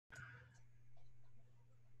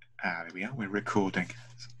There we are. We're recording.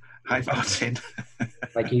 Hi, Martin.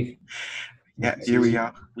 Hi, Keith. Yeah, Nice to here see we you.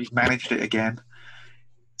 are. We've managed it again.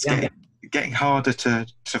 It's Yeah, getting harder to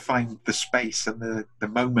find the space and the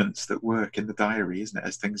moments that work in the diary, isn't it?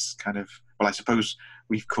 As things kind of, well, I suppose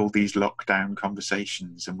we've called these lockdown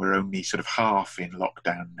conversations, and we're only sort of half in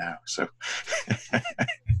lockdown now. So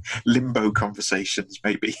limbo conversations,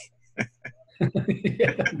 maybe.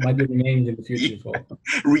 yeah, might be named in the Yeah, future for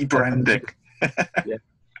rebranding. yeah.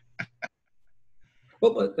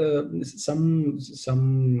 Well, but some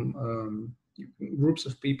groups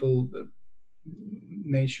of people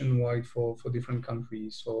nationwide for different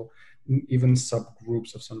countries, or even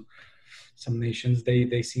subgroups of some nations,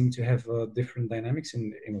 they seem to have different dynamics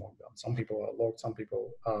in lockdown. Some people are locked, some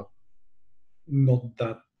people are not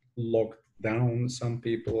that locked down. Some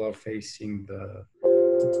people are facing the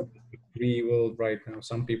free world right now.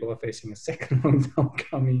 Some people are facing a second lockdown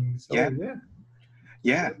coming. Yeah, So yeah,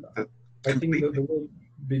 yeah, I think that completely. the world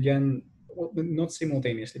began, well, not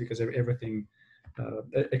simultaneously, because everything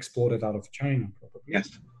exploded out of China probably,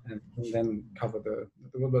 Yes, and then covered the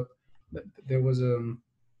world. But there was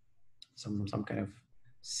some kind of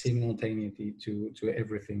simultaneity to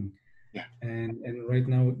everything, yeah, and right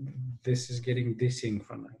now this is getting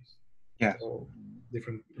desynchronized. yeah, So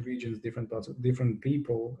different regions, different parts, different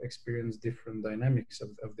people experience different dynamics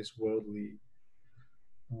of this worldly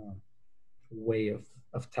uh, way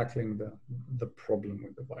of tackling the problem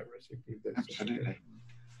with the virus, if there's such a thing. absolutely.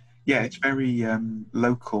 Yeah, it's very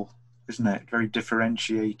local, isn't it? Very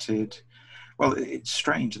differentiated. Well, it's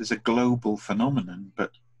strange. There's a global phenomenon,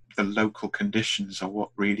 but the local conditions are what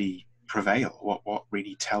really prevail. What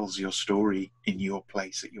really tells your story in your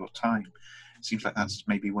place at your time. It seems like that's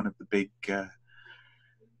maybe one of the big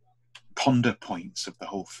ponder points of the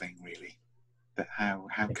whole thing, really. That how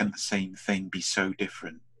Yeah, can the same thing be so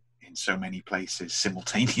different in so many places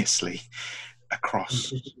simultaneously across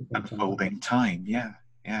completely different time. unfolding time? Yeah,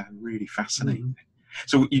 yeah, really fascinating. Mhm.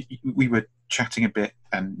 So we were chatting a bit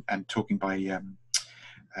and talking by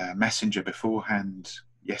messenger beforehand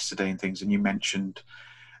yesterday and things, and you mentioned,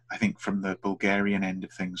 I think, from the Bulgarian end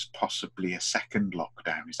of things, possibly a second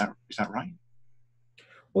lockdown. Is that right?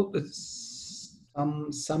 Well,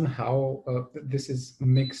 somehow this is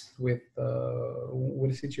mixed with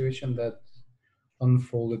a situation that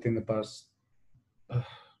unfolded in the past uh,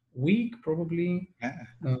 week, probably. Yeah,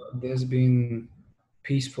 There's been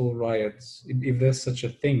peaceful riots, if there's such a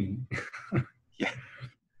thing, yeah,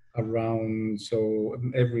 around. So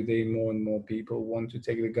every day, more and more people want to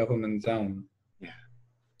take the government down. yeah,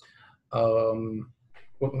 Um,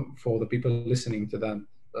 for the people listening to that,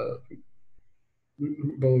 uh,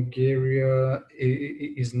 Bulgaria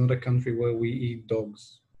is not a country where we eat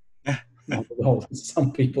dogs. yeah. Not at all.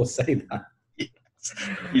 Some people say that. Yes.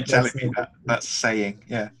 You're telling That's me not the that that's saying,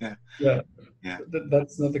 yeah, yeah, Yeah, yeah,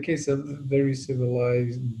 that's not the case. Very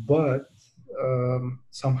civilized, but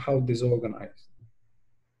somehow disorganized.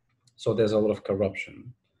 So there's a lot of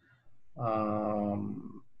corruption.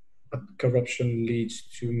 Um, but corruption leads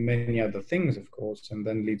to many other things, of course, and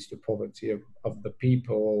then leads to poverty of the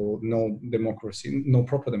people, no democracy, no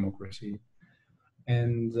proper democracy.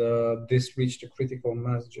 And this reached a critical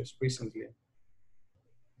mass just recently.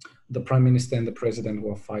 The prime minister and the president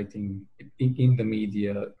were fighting in the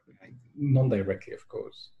media, okay. non-directly, of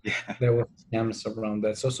course. Yeah, There were scams around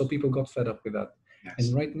that, so people got fed up with that. And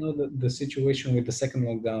yes, right now, the situation with the second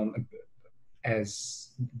lockdown, as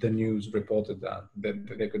the news reported that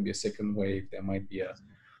there could be a second wave, there might be uh,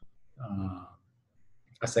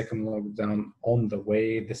 a second lockdown on the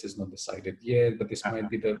way. This is not decided yet, but this might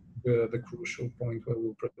uh-huh. be the crucial point where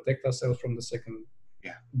we'll protect ourselves from the second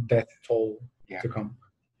Yeah, death toll yeah, to come.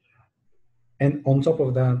 And on top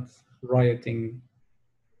of that, rioting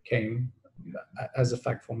came as a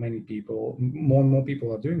fact for many people. More and more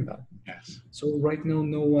people are doing that. yes, So right now,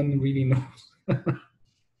 no one really knows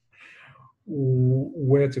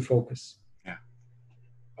where to focus: yeah,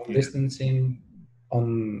 on yeah, distancing,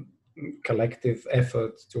 on collective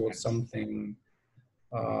effort towards yes, something,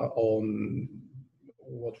 on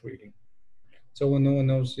what really. So no one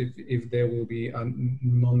knows if there will be a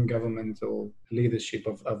non-governmental leadership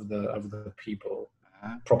of the people,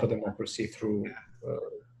 uh-huh. proper democracy through Yeah, uh,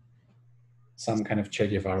 some kind of Che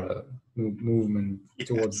Guevara movement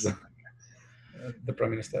towards yes, the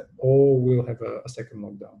prime minister, or we'll have a second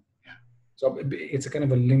lockdown. yeah. So it's a kind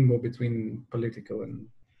of a limbo between political and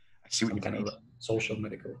I see what some you kind mean. of social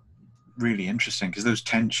medical. Really interesting because those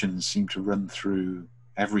tensions seem to run through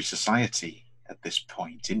every society at this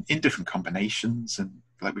point in different combinations and,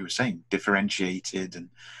 like we were saying, differentiated and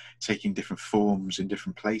taking different forms in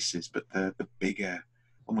different places. But the bigger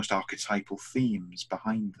almost archetypal themes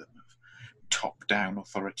behind them of top-down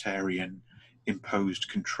authoritarian imposed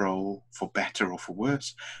control for better or for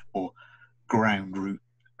worse, or ground root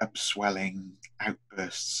upswelling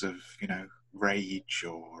outbursts of, rage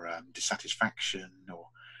or dissatisfaction or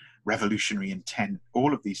revolutionary intent.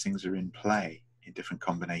 All of these things are in play in different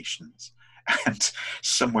combinations. And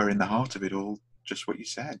somewhere in the heart of it all, just what you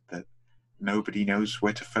said, that nobody knows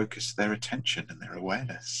where to focus their attention and their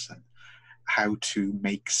awareness and how to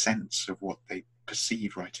make sense of what they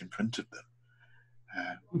perceive right in front of them.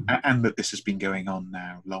 And that this has been going on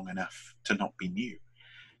now long enough to not be new,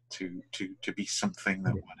 to be something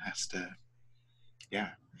that one has to,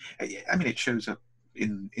 I mean, it shows up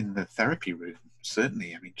in the therapy room,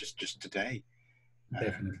 certainly. I mean, just today.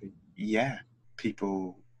 Definitely.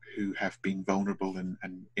 People who have been vulnerable, and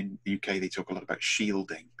in the UK they talk a lot about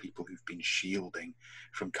shielding, people who've been shielding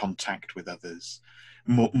from contact with others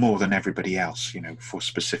more than everybody else, for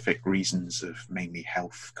specific reasons of mainly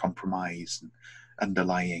health compromise and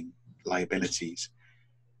underlying liabilities.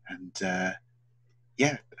 And I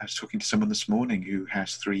was talking to someone this morning who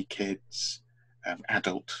has 3 kids,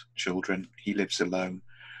 adult children. He lives alone,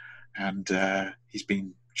 and he's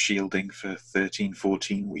been shielding for 13,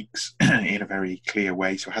 14 weeks in a very clear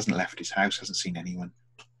way, so hasn't left his house, hasn't seen anyone,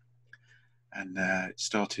 and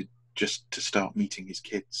started just to start meeting his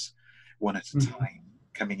kids one at a time,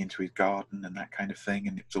 coming into his garden and that kind of thing,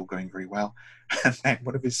 and it's all going very well. And then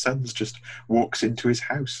one of his sons just walks into his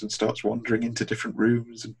house and starts wandering into different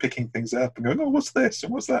rooms and picking things up and going, oh, what's this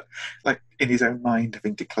and what's that, like in his own mind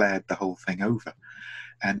having declared the whole thing over.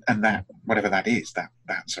 And that, whatever that is,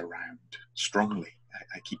 that's around strongly.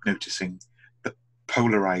 I keep noticing the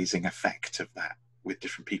polarizing effect of that with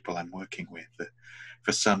different people I'm working with. That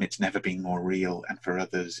for some, it's never been more real, and for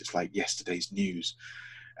others, it's like yesterday's news.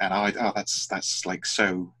 And that's like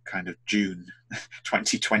so kind of June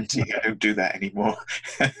 2020. I don't do that anymore.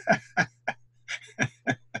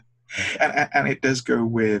 and it does go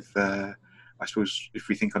with, I suppose, if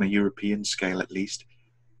we think on a European scale at least,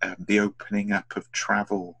 the opening up of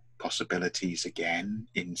travel possibilities again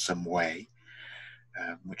in some way,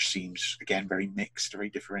 which seems again very mixed, very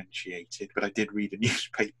differentiated. But I did read a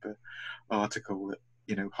newspaper article that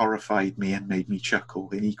horrified me and made me chuckle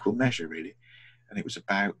in equal measure, really. And it was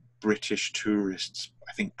about British tourists,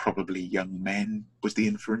 I think probably young men was the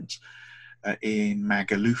inference, in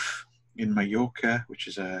Magaluf in Mallorca, which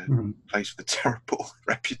is a place with a terrible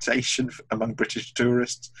reputation among British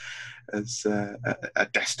tourists as a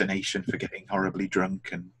destination for getting horribly drunk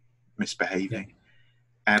and misbehaving.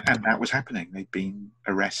 And that was happening. They'd been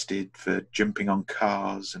arrested for jumping on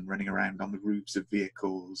cars and running around on the roofs of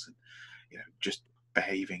vehicles and just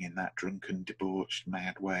behaving in that drunken, debauched,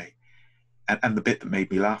 mad way. And the bit that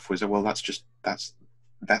made me laugh was, well, that's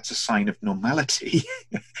a sign of normality,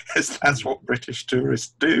 as that's what British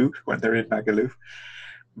tourists do when they're in Magaluf,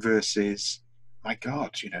 versus, my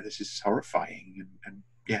God, this is horrifying. And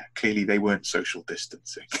clearly they weren't social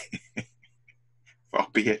distancing, far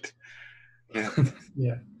be it.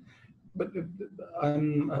 Yeah. But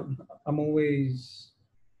I'm always,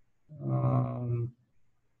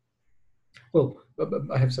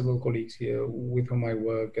 I have several colleagues here with whom I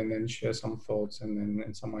work and then share some thoughts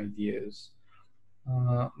and some ideas.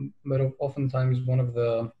 But oftentimes one of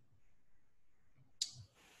the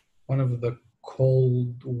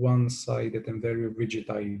cold, one-sided and very rigid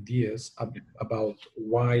ideas about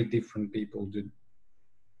why different people do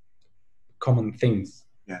common things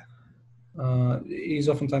is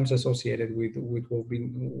oftentimes associated with what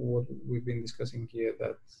we've been discussing here,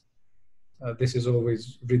 that this is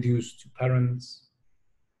always reduced to parents,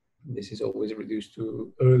 this is always reduced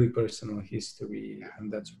to early personal history,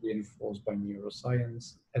 and that's reinforced by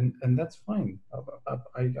neuroscience, and that's fine.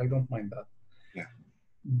 I don't mind that.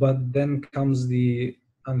 But then comes the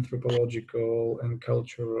anthropological and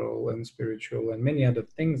cultural and spiritual and many other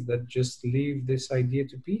things that just leave this idea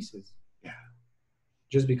to pieces.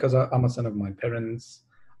 Just because I'm a son of my parents,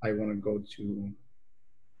 I want to go to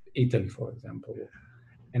Italy, for example,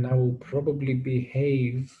 and I will probably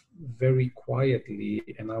behave very quietly,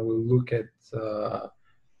 and I will look at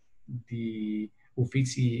the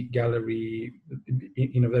Uffizi gallery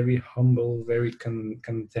in a very humble, very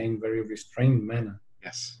contained, very restrained manner.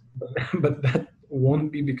 But that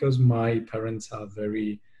won't be because my parents are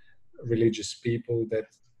very religious people that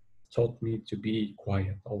taught me to be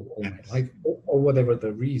quiet all my life, or whatever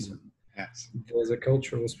the reason. There's a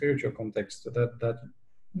cultural, spiritual context to that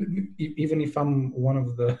even if I'm one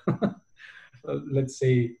of the, let's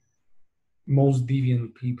say, most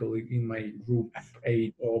deviant people in my group,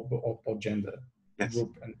 age or gender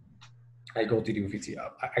group, and I go to the UVT.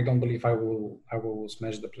 I don't believe I will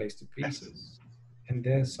smash the place to Yes. pieces. And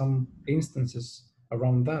there's some instances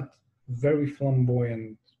around that, very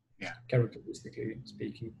flamboyant, Yeah. characteristically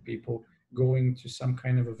speaking, people going to some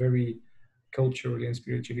kind of a very culturally and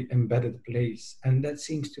spiritually embedded place, and that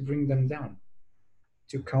seems to bring them down,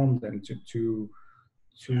 to calm them, to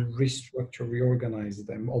Yeah. restructure, reorganize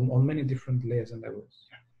them on many different layers and levels.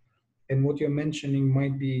 And what you're mentioning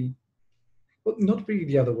might be, well, not really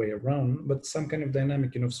the other way around, but some kind of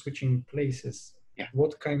dynamic, switching places. Yeah.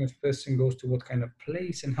 What kind of person goes to what kind of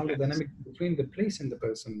place, and how the Yes. dynamic between the place and the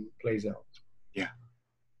person plays out. Yeah.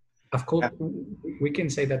 Of Yeah. course, we can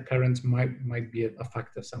say that parents might be a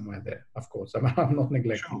factor somewhere there. Of course, I'm not Sure.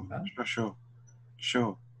 neglecting that.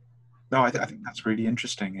 Sure. No, I But think that's really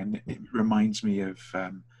interesting, and it reminds me of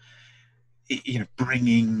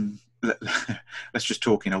bringing. Let's just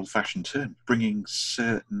talk in old-fashioned terms. Bringing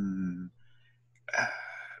certain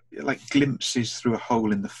like glimpses through a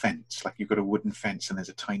hole in the fence, like you've got a wooden fence and there's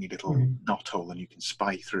a tiny little knot hole and you can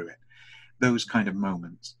spy through it. Those kind of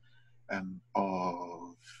moments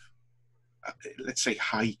of, let's say,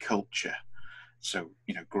 high culture. So,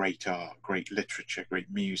 great art, great literature, great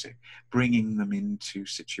music, bringing them into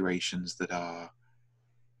situations that are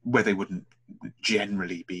where they wouldn't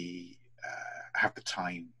generally be, have the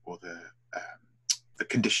time or the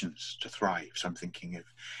conditions to thrive. So I'm thinking of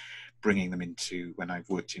bringing them into when I've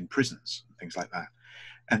worked in prisons and things like that.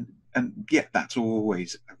 And yeah, that's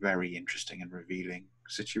always a very interesting and revealing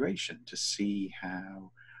situation to see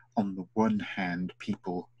how, on the one hand,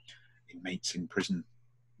 people, inmates in prison,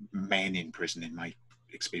 men in prison in my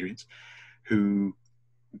experience, who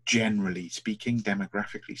generally speaking,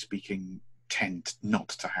 demographically speaking, tend not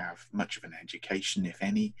to have much of an education, if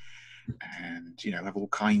any, and have all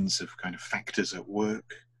kinds of kind of factors at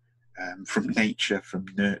work, from nature, from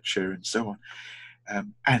nurture, and so on.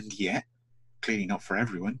 And yet, clearly not for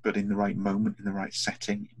everyone, but in the right moment, in the right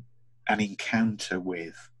setting, an encounter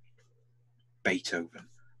with Beethoven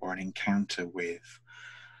or an encounter with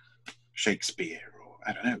Shakespeare, or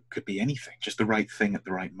I don't know, could be anything, just the right thing at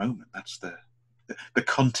the right moment. That's the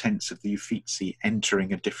contents of the Uffizi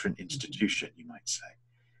entering a different institution, you might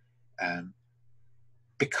say.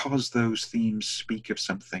 Because those themes speak of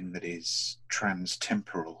something that is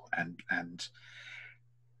trans-temporal and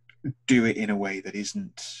do it in a way that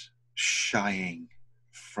isn't shying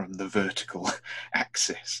from the vertical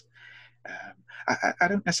axis. I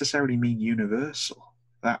don't necessarily mean universal.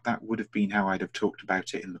 That would have been how I'd have talked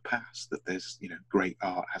about it in the past, that there's, great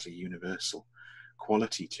art has a universal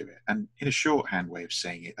quality to it. And in a shorthand way of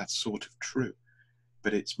saying it, that's sort of true.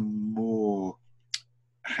 But it's more,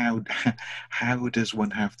 how does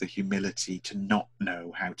one have the humility to not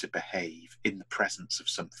know how to behave in the presence of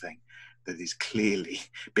something that is clearly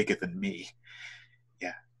bigger than me?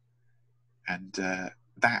 Yeah. And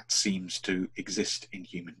that seems to exist in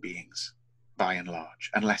human beings by and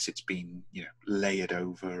large, unless it's been, layered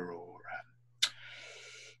over or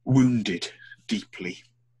wounded deeply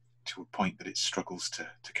to a point that it struggles to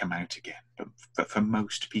come out again. But for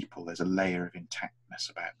most people, there's a layer of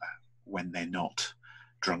intactness about that when they're not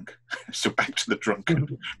drunk. So back to the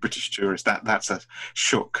drunken British tourist, that's a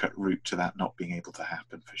shortcut route to that not being able to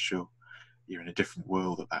happen, for sure. You're in a different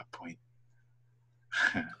world at that point.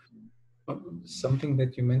 Something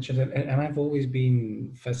that you mentioned, and I've always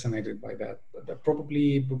been fascinated by that.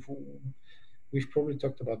 Probably before, we've probably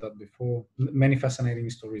talked about that before. Many fascinating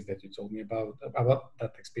stories that you told me about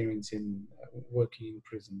that experience in working in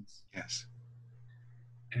prisons. Yes.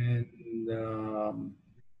 And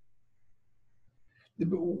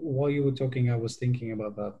while you were talking, I was thinking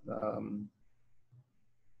about that.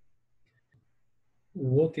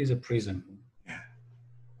 What is a prison? Yeah.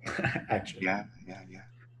 Actually. Yeah.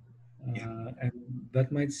 And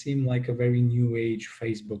that might seem like a very new age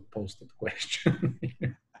Facebook posted question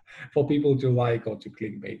for people to like or to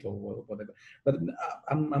clickbait or whatever. But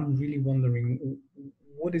I'm really wondering,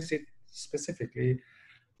 what is it specifically?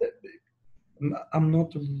 I'm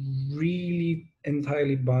not really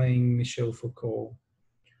entirely buying Michel Foucault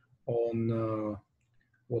on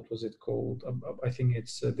what was it called? I think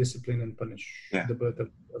it's Discipline and Punish, Yeah. the birth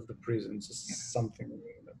of the prisons, Yeah. something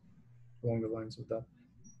along the lines of that.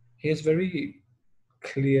 He has very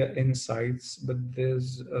clear insights, but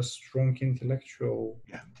there's a strong intellectual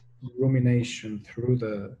rumination through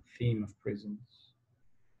the theme of prisons.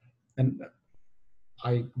 And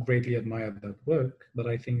I greatly admire that work, but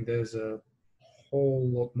I think there's a whole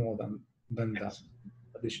lot more than that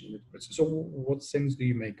addition with prisons. So what sense do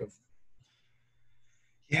you make of?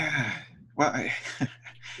 Yeah. Well,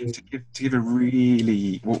 to give a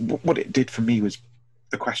really, what it did for me was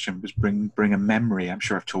the question was bring a memory. I'm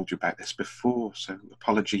sure I've told you about this before, so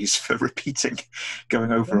apologies for repeating,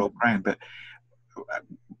 going over old ground. But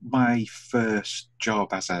my first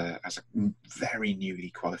job as a very newly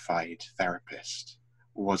qualified therapist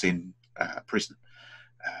was in prison.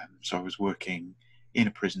 So I was working in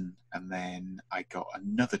a prison, and then I got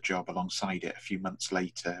another job alongside it a few months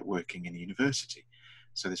later working in a university.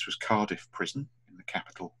 So this was Cardiff Prison in the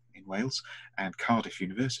capital in Wales and Cardiff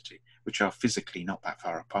University, which are physically not that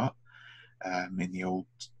far apart, in the old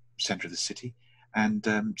centre of the city. And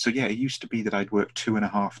so, yeah, it used to be that I'd work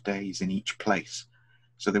 2.5 days in each place.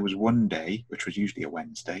 So there was one day, which was usually a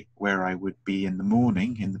Wednesday, where I would be in the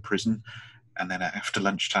morning in the prison, and then after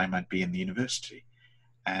lunchtime I'd be in the university.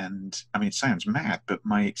 And I mean, it sounds mad, but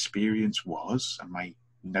my experience was, and my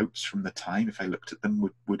notes from the time, if I looked at them,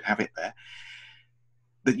 would have it there,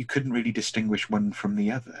 that you couldn't really distinguish one from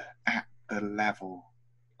the other at the level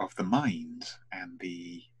of the mind and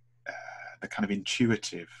the kind of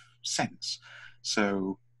intuitive sense.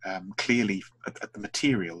 So clearly, at the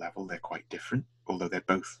material level, they're quite different, although they're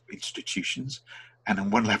both institutions. And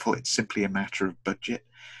on one level, it's simply a matter of budget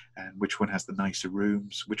and which one has the nicer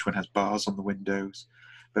rooms, which one has bars on the windows.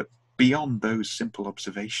 But beyond those simple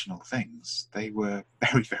observational things, they were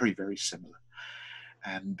very, very, very similar.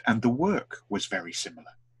 And the work was very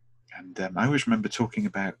similar. And I always remember talking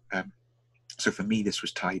about, so for me, this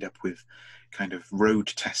was tied up with kind of road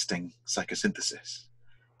testing psychosynthesis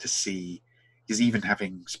to see, because even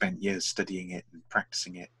having spent years studying it and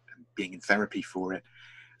practicing it and being in therapy for it,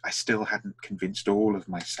 I still hadn't convinced all of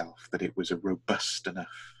myself that it was a robust enough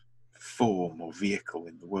form or vehicle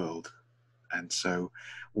in the world. And so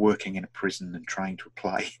working in a prison and trying to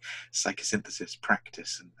apply psychosynthesis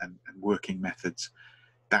practice and working methods,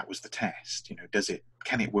 that was the test. You know,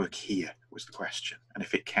 can it work here was the question. And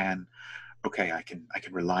if it can, okay, I can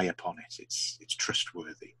rely upon it. It's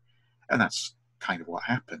trustworthy. And that's kind of what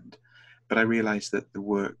happened. But I realized that the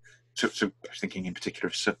work, so I was thinking in particular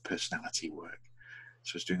of subpersonality work.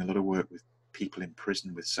 So I was doing a lot of work with people in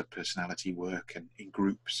prison with subpersonality work, and in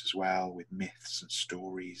groups as well with myths and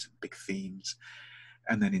stories and big themes.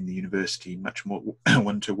 And then in the university, much more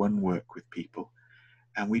one-to-one work with people.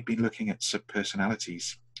 And we'd been looking at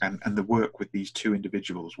subpersonalities and the work with these two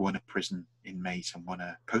individuals, one a prison inmate and one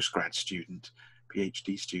a postgrad student,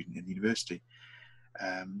 PhD student in the university.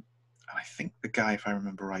 And I think the guy, if I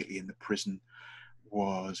remember rightly, in the prison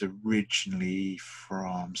was originally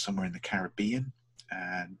from somewhere in the Caribbean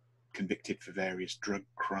and convicted for various drug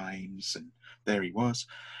crimes, and there he was.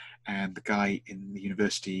 And the guy in the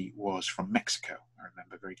university was from Mexico, I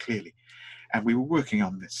remember very clearly. And we were working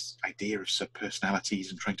on this idea of subpersonalities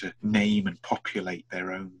and trying to name and populate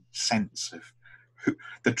their own sense of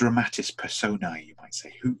the dramatis personae, you might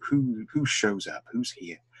say, who shows up, who's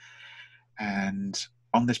here. And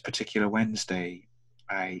on this particular Wednesday,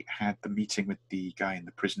 I had the meeting with the guy in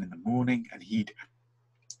the prison in the morning, and he'd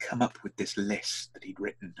come up with this list that he'd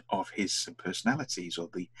written of his subpersonalities, or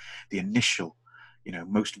the initial,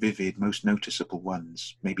 most vivid, most noticeable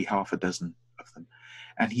ones, maybe half a dozen of them.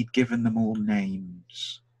 And he'd given them all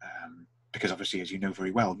names, because obviously, as you know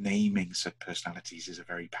very well, naming subpersonalities is a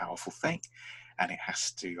very powerful thing, and it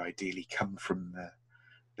has to ideally come from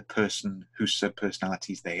the person whose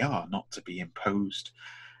subpersonalities they are, not to be imposed.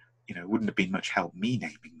 It wouldn't have been much help me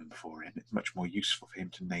naming them for him. It's much more useful for him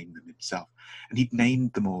to name them himself. And he'd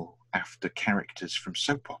named them all after characters from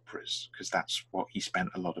soap operas, because that's what he spent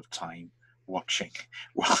a lot of time watching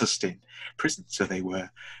whilst in prison. So they were,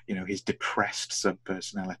 his depressed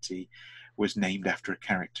subpersonality was named after a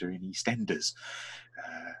character in EastEnders.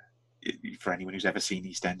 For anyone who's ever seen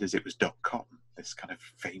EastEnders, it was Dot Cotton, this kind of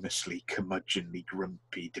famously curmudgeonly,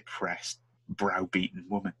 grumpy, depressed, browbeaten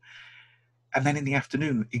woman. And then in the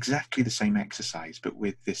afternoon, exactly the same exercise, but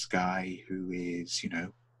with this guy who is,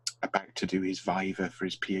 about to do his viva for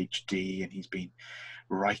his PhD, and he's been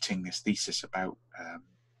writing this thesis about,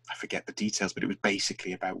 I forget the details, but it was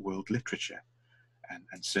basically about world literature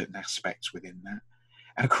and certain aspects within that.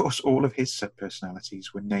 And of course, all of his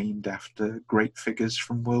subpersonalities were named after great figures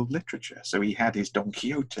from world literature. So he had his Don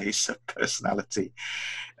Quixote subpersonality,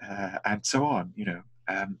 and so on,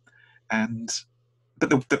 but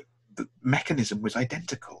the mechanism was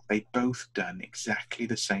identical. They'd both done exactly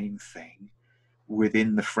the same thing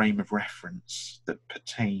within the frame of reference that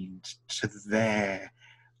pertained to their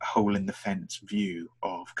hole in the fence view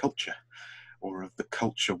of culture, or of the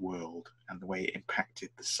culture world, and the way it impacted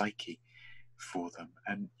the psyche for them.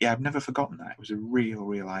 And yeah, I've never forgotten that. It was a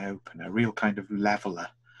real eye-opener, a real kind of leveler.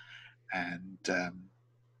 And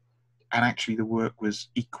actually the work was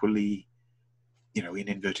equally, in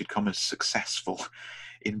inverted commas, successful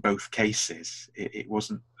in both cases. It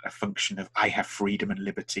wasn't a function of I have freedom and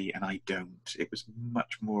liberty and I don't. It was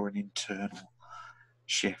much more an internal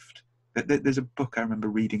shift. There's a book I remember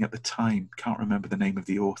reading at the time. Can't remember the name of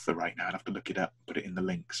the author right now. I'd have to look it up, put it in the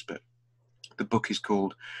links. But the book is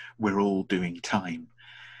called We're All Doing Time.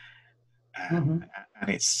 And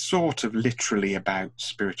it's sort of literally about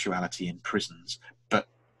spirituality in prisons, but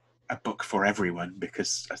a book for everyone,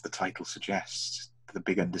 because as the title suggests, the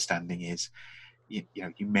big understanding is, you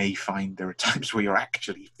may find there are times where you're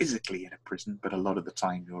actually physically in a prison, but a lot of the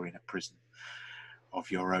time you're in a prison of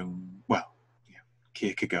your own, well,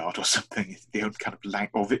 Kierkegaard or something, the own kind of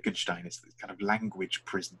or Wittgenstein is the kind of language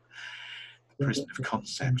prison, the prison of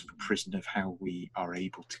concepts, the prison of how we are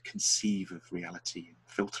able to conceive of reality and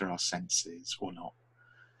filter our senses or not.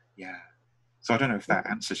 Yeah. So I don't know if that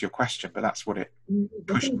answers your question, but that's what it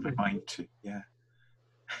pushed my mind to. Yeah.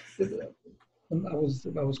 I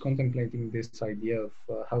was contemplating this idea of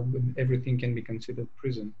how everything can be considered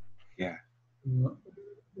prison. Yeah.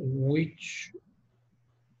 Which,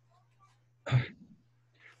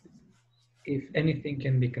 if anything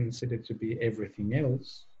can be considered to be everything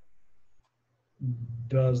else,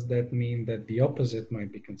 does that mean that the opposite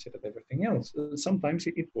might be considered everything else? Sometimes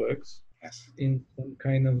it works. Yes. In some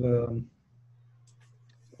kind of,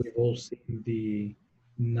 we've all seen the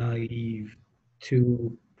naive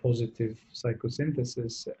to positive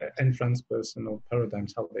psychosynthesis and transpersonal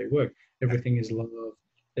paradigms, how they work. Everything is love.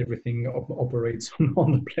 Everything operates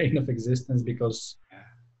on the plane of existence because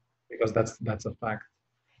that's a fact.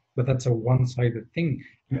 But that's a one-sided thing.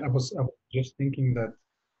 I was just thinking that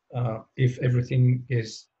if everything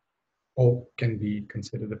is or can be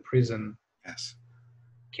considered a prison, yes,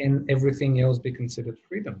 can everything else be considered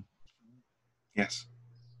freedom? Yes.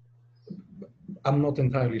 I'm not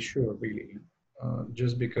entirely sure, really,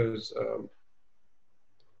 just because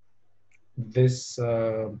this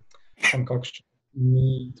concoction,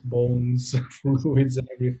 meat, bones, fluids, and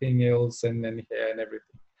everything else, and then hair and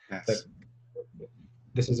everything, yes, that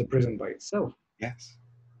this is a prison by itself. Yes.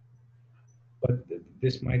 But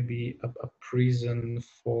this might be a prison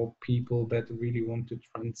for people that really want to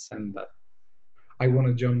transcend that. I want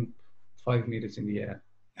to jump 5 meters in the air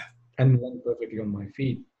and land perfectly on my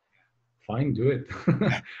feet. Fine, do it.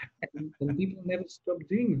 and people never stop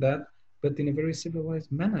doing that, but in a very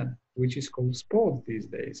civilized manner, which is called sport these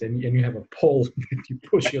days. And you have a pole that you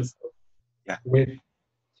push yourself with.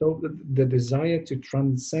 So the desire to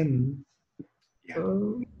transcend,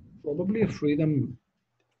 probably a freedom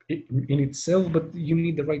in itself, but you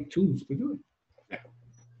need the right tools to do it.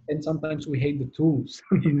 And sometimes we hate the tools,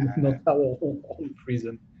 not our own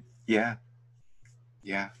prison. Yeah.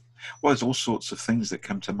 Well, there's all sorts of things that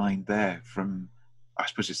come to mind there from, I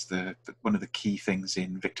suppose it's one of the key things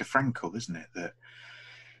in Viktor Frankl, isn't it? That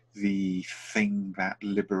the thing that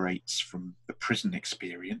liberates from the prison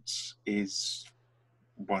experience is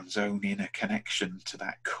one's own inner connection to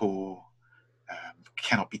that core,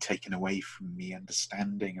 cannot be taken away from me,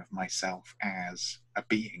 understanding of myself as a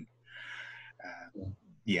being.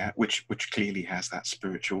 Which clearly has that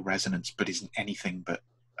spiritual resonance, but isn't anything but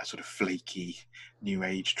a sort of flaky, new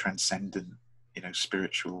age, transcendent,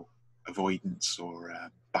 spiritual avoidance or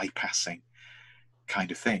bypassing kind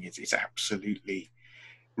of thing. It's absolutely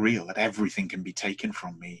real that everything can be taken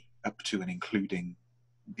from me, up to and including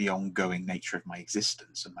the ongoing nature of my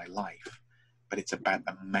existence and my life. But it's about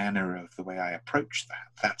the manner of the way I approach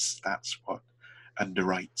that. That's what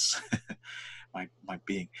underwrites my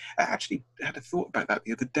being. I actually had a thought about that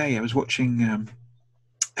the other day. I was watching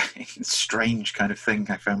strange kind of thing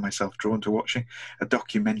I found myself drawn to watching, a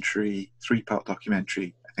documentary, 3-part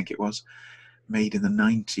documentary, I think it was, made in the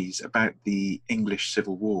 90s about the English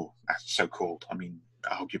Civil War, so-called. I mean,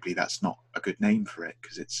 arguably that's not a good name for it,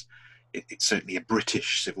 because it's certainly a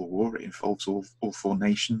British Civil War. It involves all 4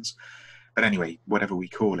 nations. But anyway, whatever we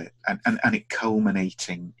call it, and it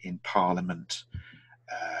culminating in Parliament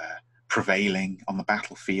prevailing on the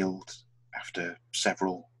battlefield after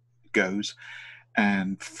several goes,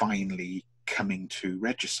 and finally coming to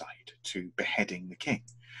regicide, to beheading the king.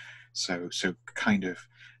 So kind of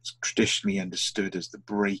traditionally understood as the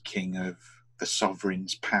breaking of the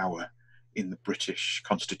sovereign's power in the British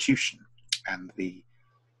Constitution, and the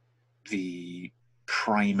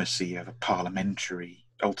primacy of a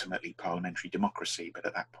ultimately parliamentary democracy, but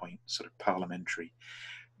at that point sort of parliamentary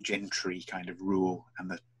gentry kind of rule,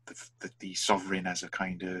 and the sovereign as a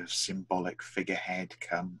kind of symbolic figurehead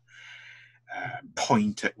come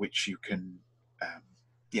point at which you can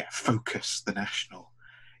focus the national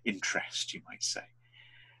interest, you might say.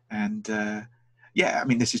 And I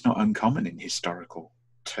mean, this is not uncommon in historical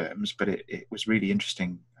terms, but it was really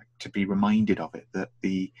interesting to be reminded of it, that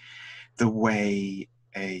the way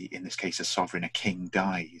in this case, a sovereign, a king,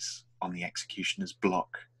 dies on the executioner's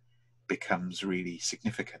block becomes really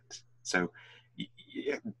significant. So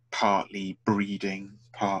partly breeding,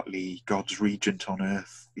 partly God's regent on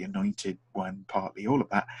earth, the anointed one, partly all of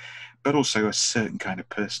that, but also a certain kind of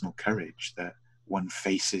personal courage that one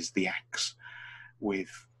faces the axe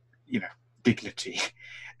with, dignity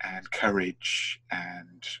and courage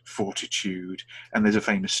and fortitude. And there's a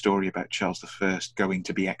famous story about Charles I going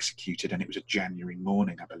to be executed, and it was a January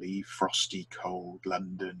morning, I believe, frosty, cold,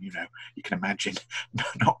 London, you can imagine,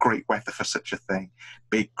 not great weather for such a thing,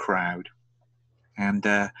 big crowd. And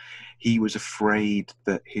he was afraid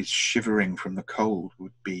that his shivering from the cold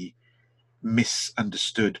would be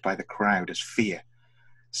misunderstood by the crowd as fear.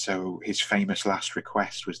 So his famous last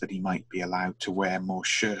request was that he might be allowed to wear more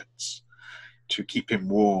shirts to keep him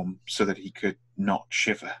warm, so that he could not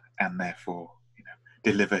shiver, and therefore,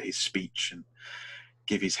 deliver his speech and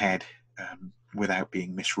give his head without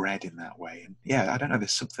being misread in that way. And I don't know,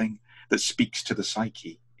 there's something that speaks to the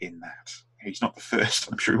psyche in that. He's not the first,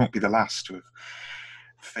 I'm sure he won't be the last to have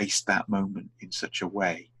faced that moment in such a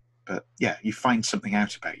way. But you find something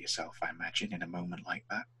out about yourself, I imagine, in a moment like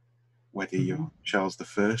that, whether you're Charles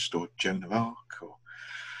I or Joan of Arc or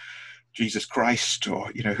Jesus Christ,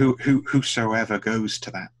 or whosoever goes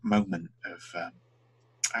to that moment of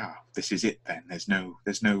this is it. Then there's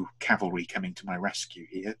no cavalry coming to my rescue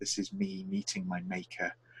here. This is me meeting my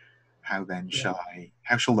Maker. How then shall I?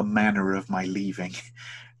 How shall the manner of my leaving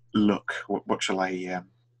look? What shall I?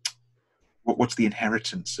 What's the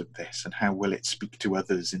inheritance of this, and how will it speak to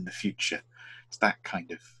others in the future? It's that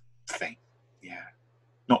kind of thing. Yeah,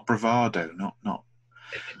 not bravado, not.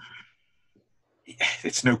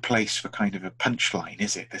 It's no place for kind of a punchline,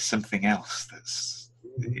 is it? There's something else that's.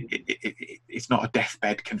 It's not a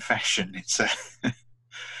deathbed confession. It's a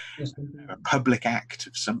public act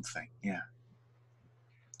of something. Yeah.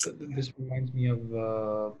 This reminds me of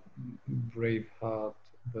Braveheart,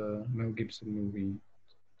 the Mel Gibson movie,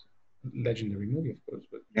 legendary movie, of course,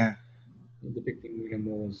 but depicting William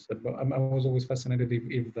Wallace. But I was always fascinated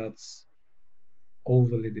if that's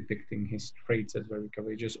overly depicting his traits as very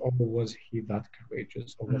courageous, or was he that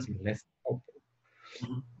courageous, or was he less helpful?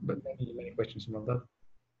 But many questions about that.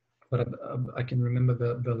 But I can remember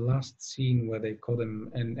the last scene where they caught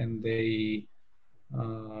him and they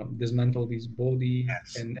dismantled his body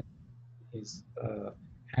and his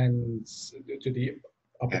hands to the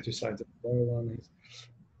upper two sides of the barrel,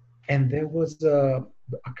 and there was a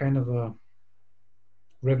kind of a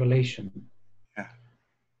revelation.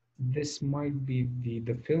 This might be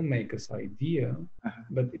the filmmaker's idea,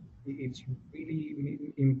 but it's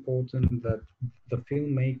really important that the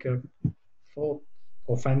filmmaker thought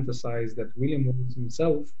or fantasized, that William Wallace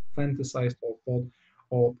himself fantasized or thought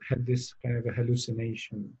or had this kind of a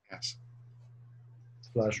hallucination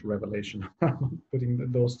 / revelation,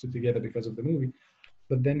 putting those two together because of the movie.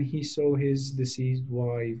 But then he saw his deceased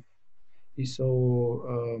wife, he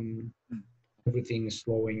saw everything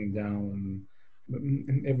slowing down,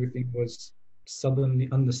 and everything was suddenly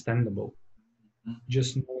understandable,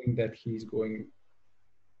 just knowing that he's going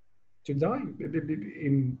to die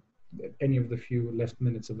in any of the few left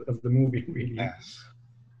minutes of the movie, really.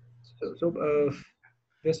 So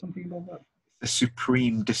there's something about that. The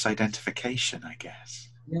supreme disidentification, I guess.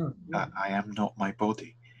 I am not my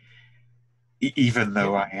body, even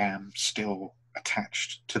though I am still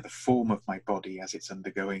attached to the form of my body as it's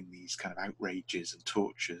undergoing these kind of outrages and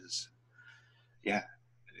tortures.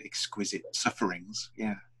 Exquisite sufferings.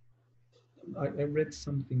 I read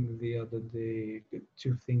something the other day,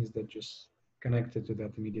 two things that just connected to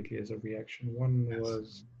that immediately as a reaction. One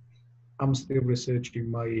was, I'm still researching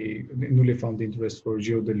my newly found interest for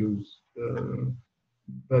Gilles Deleuze,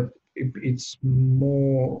 but it's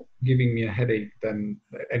more giving me a headache than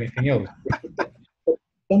anything else.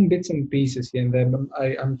 Some bits and pieces here and there, but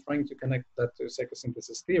I'm trying to connect that to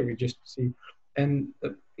psychosynthesis theory just to see. And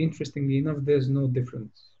interestingly enough, there's no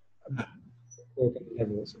difference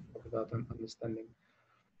levels of that understanding.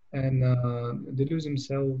 And Deleuze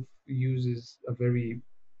himself uses a very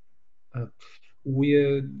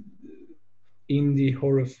weird indie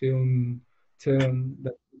horror film term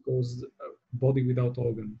that goes body without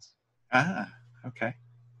organs. Okay.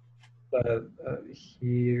 But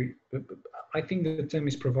I think the term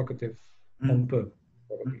is provocative on purpose,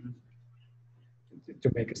 probably,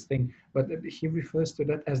 to make us think. But he refers to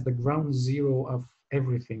that as the ground zero of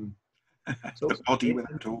everything. So the body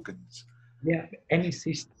without organs. Yeah, any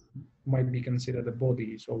system might be considered a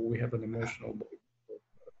body. So we have an emotional body,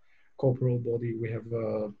 corporal body, we have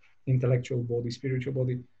intellectual body, spiritual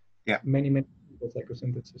body. Yeah. Many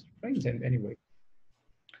photosynthesis trains. And anyway,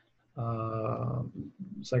 uh,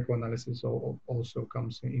 psychoanalysis also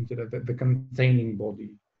comes into the containing body,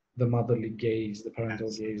 the motherly gaze, the parental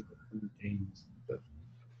Yes. gaze that contains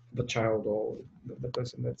the child or the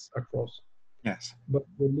person that's across. Yes. But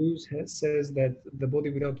Deleuze says that the body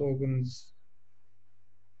without organs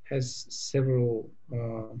has several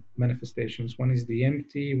manifestations. One is the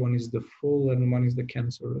empty, one is the full, and one is the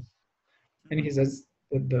cancerous. And he says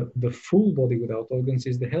that the full body without organs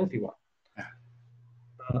is the healthy one.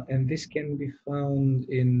 Yeah. And this can be found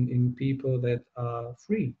in people that are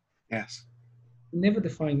free. Yes. He never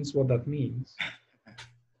defines what that means,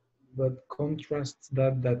 but contrasts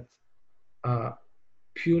that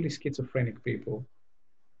purely schizophrenic people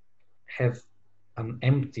have an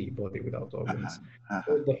empty body without Uh-huh. organs. Uh-huh.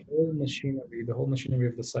 So the whole machinery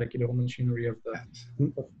of the psyche, the whole machinery of the Yes.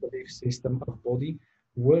 of belief system of body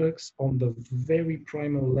works on the very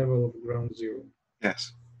primal level of ground zero.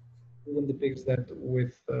 Yes. Even depicts that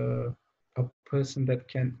with a person that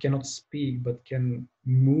cannot speak but can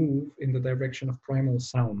move in the direction of primal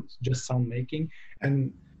sounds, just sound making, Yeah.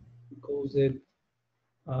 and he calls it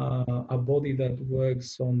a body that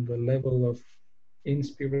works on the level of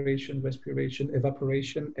inspiration, respiration,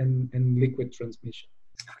 evaporation, and liquid transmission.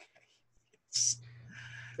 Okay. It's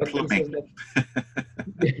But he plumbing. says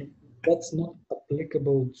that that's not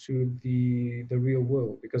applicable to the real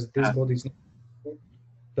world because this Uh, body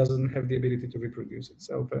doesn't have the ability to reproduce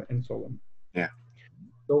itself and so on. yeah.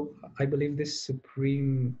 So I believe this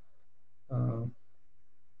supreme uh,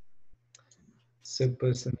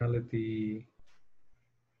 subpersonality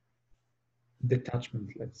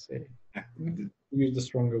detachment, let's say, Yeah. use the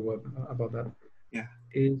stronger word about that, Yeah.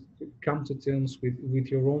 is to come to terms with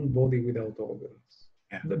your own body without organs.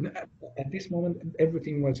 Yeah. At this moment,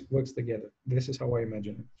 everything works together. This is how I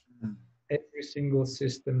imagine it. Mm. Every single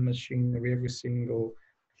system, machinery, every single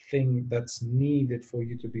thing that's needed for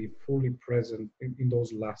you to be fully present in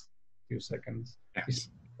those last few seconds is Yes.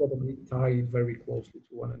 probably tied very closely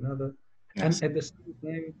to one another. Yes. And at the same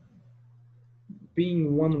time,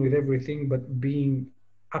 being one with everything, but being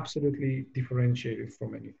absolutely differentiated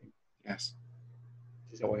from anything. Yes.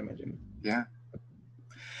 This is how I imagine it. Yeah.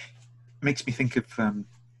 Makes me think of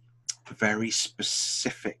very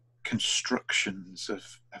specific constructions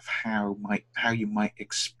of how you might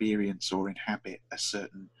experience or inhabit a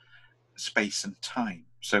certain space and time.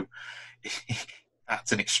 So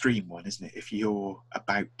that's an extreme one, isn't it? If you're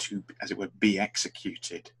about to, as it were, be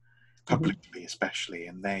executed Mhm. publicly, especially,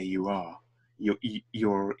 and there you are,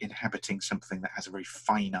 you're inhabiting something that has a very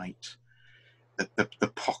finite.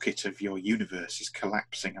 The pocket of your universe is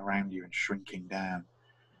collapsing around you and shrinking down,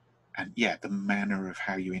 and yeah, the manner of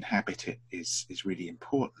how you inhabit it is really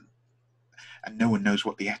important, and no one knows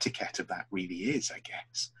what the etiquette of that really is, I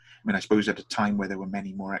guess. I mean, I suppose at a time where there were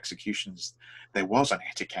many more executions, there was an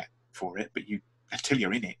etiquette for it, but you, until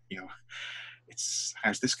you're in it, it's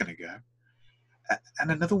how's this going to go?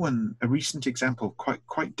 And another one, a recent example,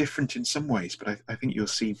 quite different in some ways, but I think you'll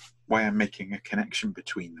see why I'm making a connection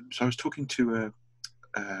between them. So I was talking to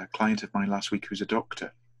a client of mine last week who's a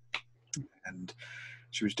doctor, and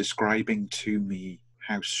she was describing to me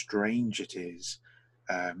how strange it is.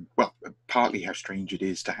 Well, partly how strange it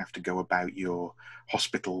is to have to go about your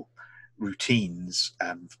hospital routines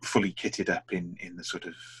fully kitted up in the sort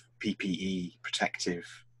of PPE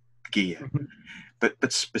protective gear, Mhm.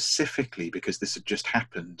 but specifically because this had just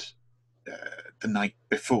happened the night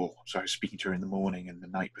before. So I was speaking to her in the morning, and the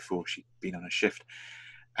night before she'd been on a shift,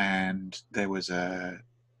 and there was a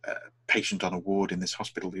patient on a ward in this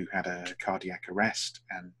hospital who had a cardiac arrest,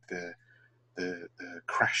 and the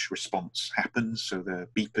crash response happens. So the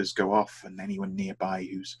beepers go off, and anyone nearby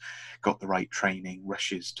who's got the right training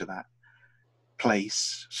rushes to that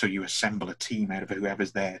place. So you assemble a team out of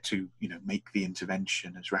whoever's there to make the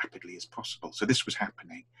intervention as rapidly as possible. So this was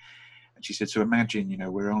happening, and she said, so imagine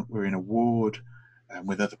we're in a ward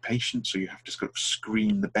with other patients, so you have to sort of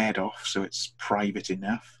screen the bed off so it's private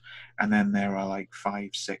enough, and then there are like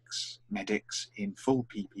 5-6 medics in full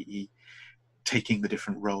PPE taking the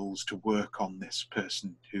different roles to work on this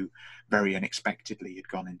person who very unexpectedly had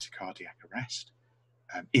gone into cardiac arrest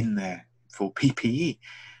in their full PPE.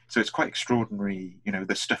 So it's quite extraordinary,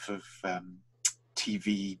 the stuff of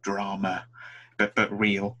TV drama, but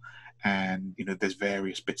real. And there's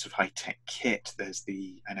various bits of high-tech kit. There's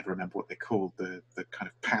I never remember what they're called, the kind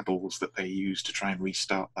of paddles that they use to try and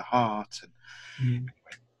restart the heart. And Mhm.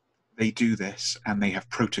 anyway, they do this, and they have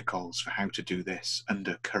protocols for how to do this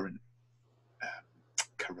under current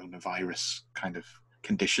coronavirus kind of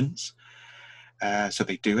conditions. So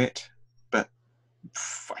they do it, but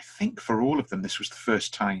I think for all of them, this was the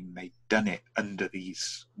first time they'd done it under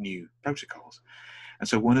these new protocols. And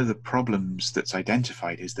so one of the problems that's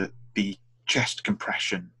identified is that the chest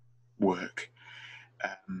compression work,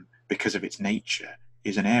 because of its nature,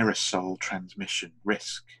 is an aerosol transmission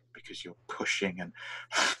risk, because you're pushing and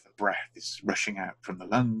the breath is rushing out from the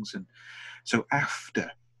lungs. And so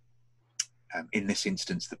after, in this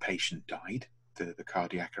instance, the patient died, the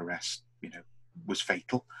cardiac arrest, was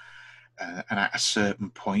fatal. And at a certain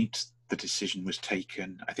point, the decision was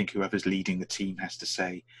taken. I think whoever's leading the team has to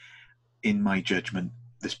say, in my judgment,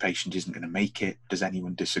 this patient isn't going to make it. Does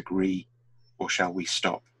anyone disagree? Or shall we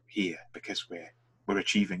stop here because we're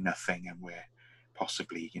achieving nothing and we're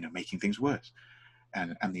possibly, making things worse?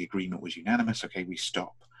 And the agreement was unanimous. Okay, we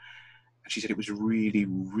stop. And she said it was really,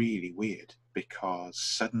 really weird, because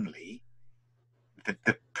suddenly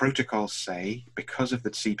the protocols say, because of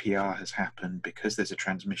the CPR has happened, because there's a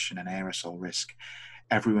transmission and aerosol risk,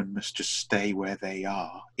 everyone must just stay where they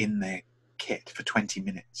are in their kit for 20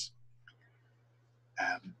 minutes.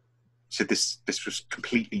 So this was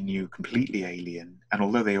completely new, completely alien. And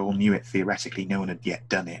although they all knew it theoretically, no one had yet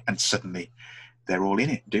done it. And suddenly they're all in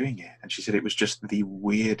it, doing it. And she said it was just the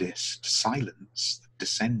weirdest silence that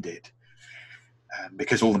descended,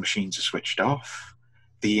 because all the machines are switched off.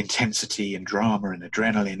 The intensity and drama and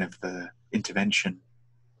adrenaline of the intervention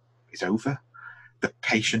is over. The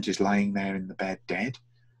patient is lying there in the bed dead,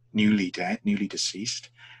 newly deceased.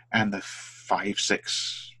 And the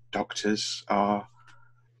 5-6 doctors are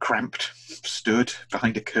cramped, stood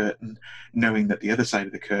behind a curtain, knowing that the other side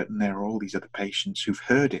of the curtain there are all these other patients who've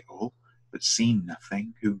heard it all but seen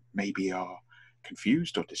nothing, who maybe are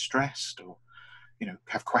confused or distressed or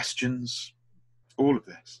have questions, all of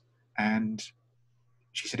this. And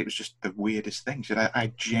she said it was just the weirdest thing. She said,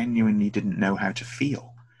 I genuinely didn't know how to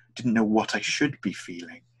feel, didn't know what I should be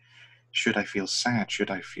feeling. Should I feel sad? Should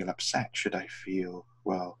I feel upset? Should I feel,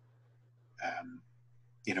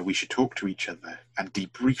 we should talk to each other and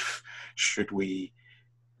debrief? Should we,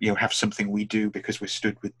 have something we do because we're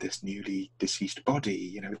stood with this newly deceased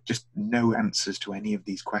body? Just no answers to any of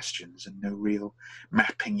these questions, and no real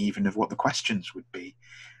mapping even of what the questions would be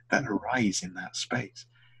that arise in that space.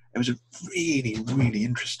 It was a really, really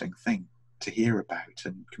interesting thing to hear about,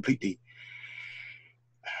 and completely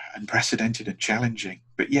unprecedented and challenging.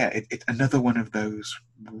 But yeah, it's another one of those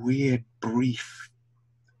weird, brief,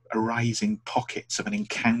 arising pockets of an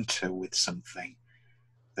encounter with something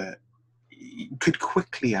that could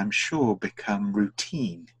quickly, I'm sure, become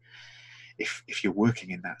routine if you're working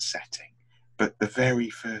in that setting. But the very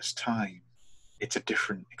first time, it's a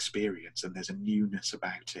different experience, and there's a newness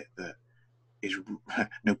about it that is,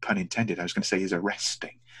 no pun intended, I was going to say is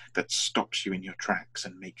arresting, that stops you in your tracks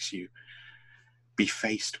and makes you be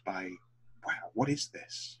faced by, wow, what is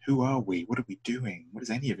this? Who are we? What are we doing? What does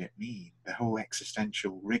any of it mean? The whole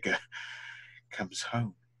existential rigor comes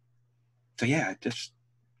home. So yeah, just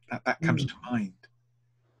that comes to mind.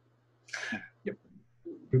 Yep.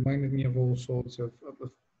 Reminded me of all sorts of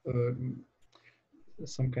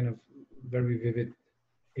some kind of very vivid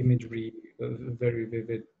imagery, very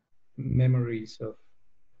vivid memories of,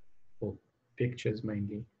 well, pictures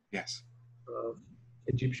mainly. Yes. Of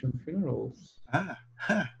Egyptian funerals.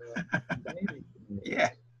 Yeah.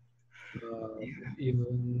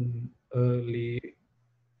 Even early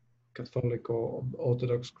Catholic or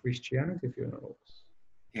Orthodox Christianity funerals.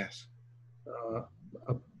 Yes.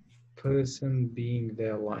 A person being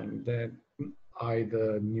there lying dead,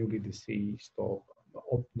 either newly deceased or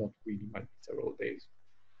not really, might be several days.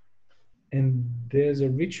 And there's a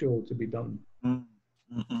ritual to be done.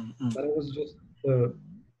 But it was just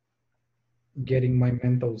getting my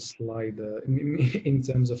mental slide in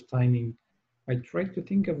terms of timing. I tried to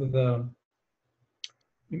think of can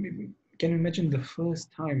you imagine the first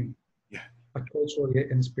time a culturally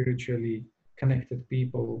and spiritually connected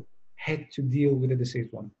people had to deal with a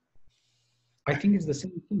deceased one? I think it's the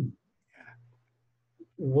same thing.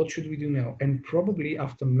 What should we do now? And probably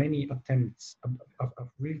after many attempts of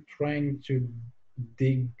really trying to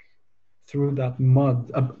dig through that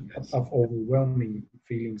mud of overwhelming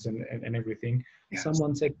feelings and everything,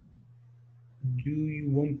 someone said, do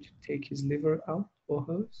you want to take his liver out or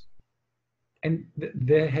hers? And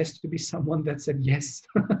there has to be someone that said yes.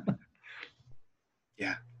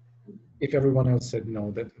 Yeah. If everyone else said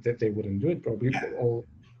no, that they wouldn't do it, probably, or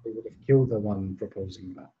they would have killed the one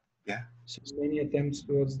proposing that. Yeah. So many attempts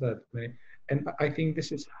towards that. And I think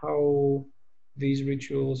this is how these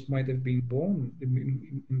rituals might have been born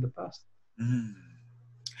in the past.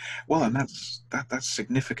 Well, and that's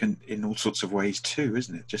significant in all sorts of ways too,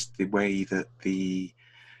 isn't it? Just the way that the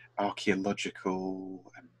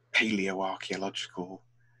archaeological and paleoarchaeological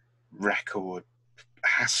record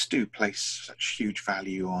has to place such huge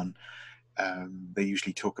value on. They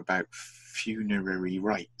usually talk about funerary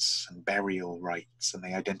rites and burial rites, and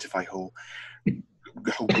they identify whole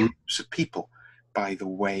groups of people by the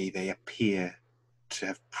way they appear to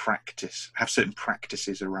have certain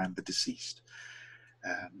practices around the deceased.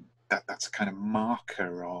 That's a kind of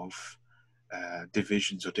marker of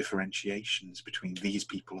divisions or differentiations between these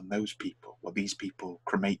people and those people. Well, these people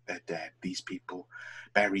cremate their dead, these people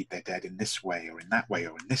buried their dead in this way or in that way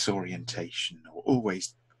or in this orientation, or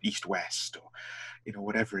always east-west, or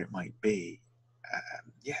whatever it might be.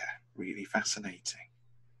 Yeah, really fascinating.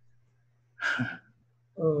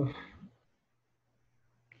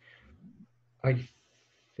 I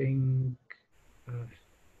think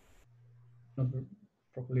not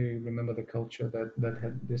properly remember the culture that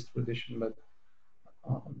had this tradition, but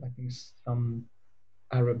I think some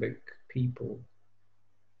Arabic people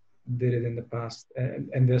did it in the past,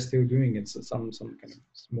 and they're still doing it. So some kind of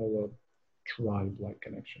smaller tribe-like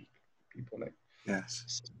connection, people like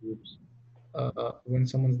Yes. groups. When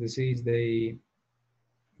someone's deceased, they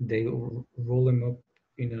roll him up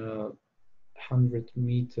in a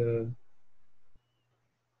 100-meter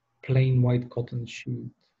plain white cotton sheet,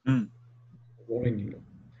 rolling him up,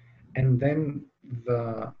 and then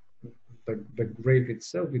the grave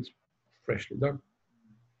itself is freshly dug.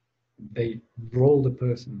 They roll the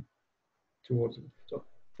person towards it, so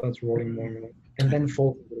starts rolling, and then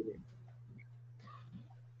fall to the grave.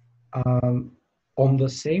 On the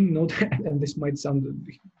same note, and this might sound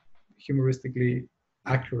humoristically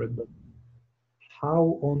accurate, but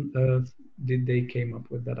how on earth did they came up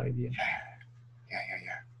with that idea?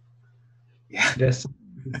 Yeah. There's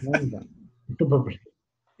something wrong with that, probably.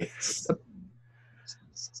 Yes.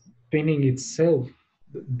 Spinning itself,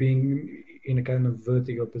 being in a kind of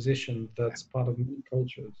vertical position, that's part of many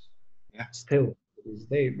cultures. Yeah. Still, is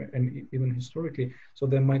they, and even historically. So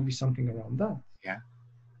there might be something around that. Yeah.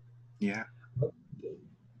 Yeah. But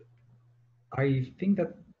I think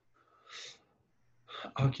that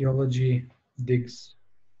archaeology digs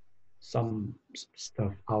some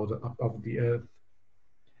stuff out of the earth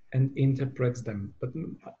and interprets them. But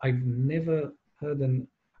I've never heard an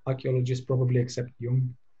archaeologist, probably except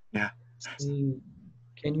Jung, saying,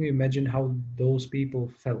 can you imagine how those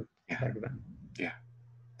people felt back then? Yeah.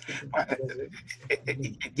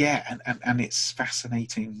 Yeah, and it's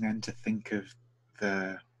fascinating then to think of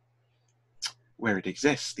where it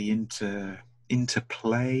exists, the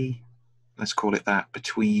interplay, let's call it that,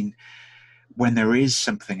 between when there is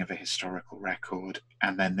something of a historical record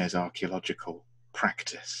and then there's archaeological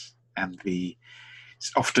practice, and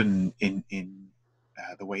it's often in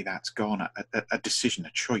the way that's gone, a decision,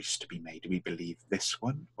 a choice to be made. Do we believe this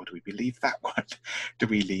one or do we believe that one? Do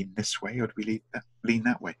we lean this way or do we lean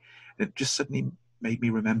that way? And it just suddenly made me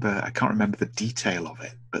remember, I can't remember the detail of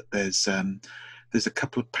it, but there's a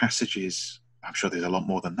couple of passages, I'm sure there's a lot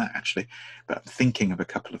more than that actually, but I'm thinking of a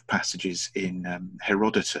couple of passages in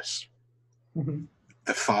Herodotus,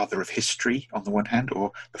 the father of history on the one hand,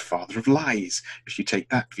 or the father of lies, if you take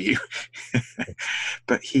that view.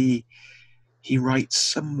 But he writes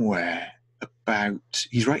somewhere about,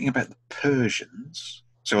 he's writing about the Persians.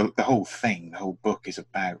 So the whole book is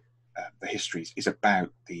about, the histories is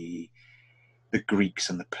about the Greeks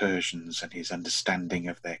and the Persians and his understanding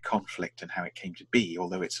of their conflict and how it came to be,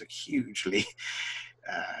 although it's a hugely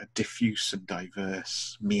diffuse and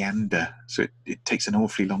diverse meander. So it takes an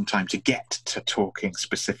awfully long time to get to talking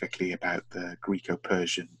specifically about the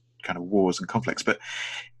Greco-Persian kind of wars and conflicts. But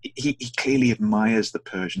he clearly admires the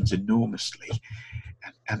Persians enormously.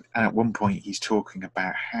 And at one point he's talking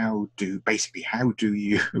about how do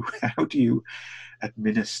you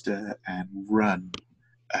administer and run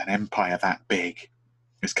an empire that big,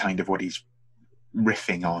 is kind of what he's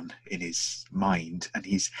riffing on in his mind. And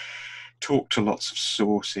he's talked to lots of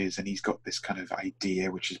sources, and he's got this kind of idea,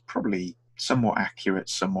 which is probably somewhat accurate,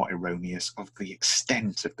 somewhat erroneous, of the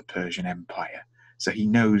extent of the Persian Empire. So he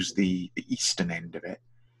knows the eastern end of it.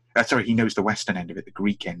 He knows the western end of it, the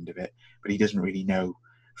Greek end of it, but he doesn't really know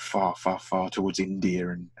far, far, far towards India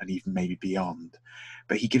and even maybe beyond.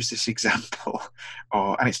 But he gives this example,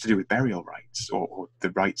 and it's to do with burial rites or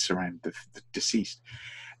the rites around the deceased.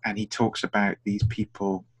 And he talks about these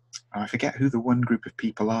people, I forget who the one group of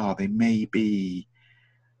people are. They may be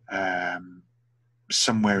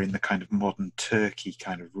somewhere in the kind of modern Turkey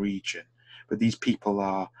kind of region. But these people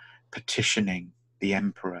are petitioning the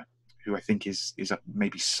emperor, who I think is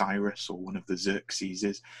maybe Cyrus or one of the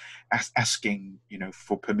Xerxeses, asking,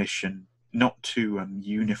 for permission not to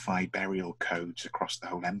unify burial codes across the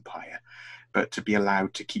whole empire, but to be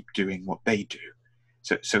allowed to keep doing what they do.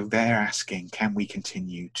 So they're asking, can we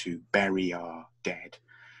continue to bury our dead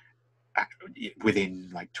within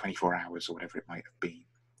like 24 hours or whatever it might have been?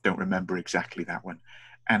 Don't remember exactly that one.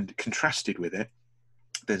 And contrasted with it,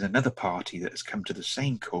 there's another party that has come to the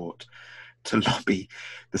same court to lobby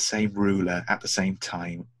the same ruler at the same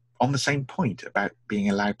time on the same point about being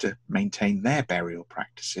allowed to maintain their burial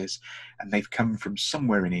practices. And they've come from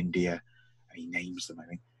somewhere in India, and he names them, I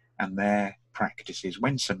think, and their practice is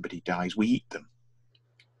when somebody dies, we eat them.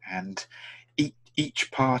 And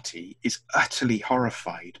each party is utterly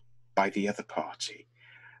horrified by the other party.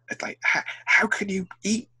 It's like, how can you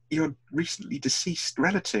eat your recently deceased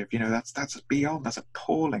relative? You know, that's beyond, that's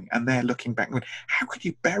appalling. And they're looking back going, how could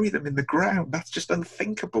you bury them in the ground? That's just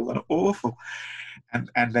unthinkable and awful.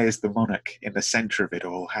 And there's the monarch in the center of it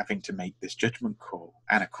all having to make this judgment call.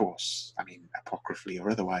 And of course, I mean, apocryphally or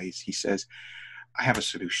otherwise, he says, I have a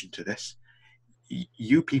solution to this.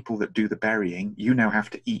 You people that do the burying, you now have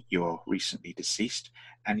to eat your recently deceased.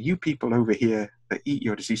 And you people over here that eat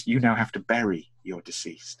your deceased, you now have to bury your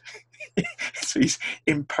deceased. So he's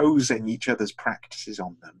imposing each other's practices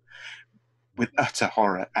on them with utter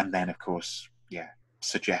horror. And then, of course,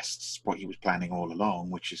 suggests what he was planning all along,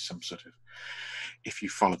 which is some sort of, if you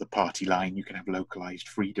follow the party line, you can have localized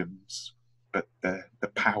freedoms, but the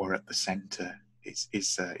power at the center is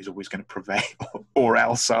always going to prevail, or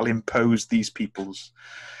else I'll impose these people's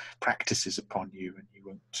practices upon you, and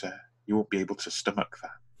you won't be able to stomach that.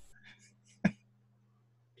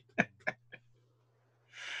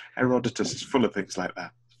 Herodotus is full of things like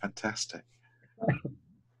that. It's fantastic.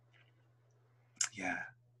 Yeah.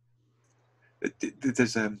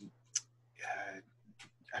 There's I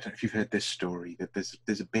don't know if you've heard this story, that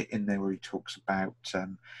there's a bit in there where he talks about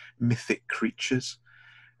mythic creatures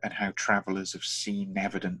and how travelers have seen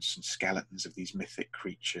evidence and skeletons of these mythic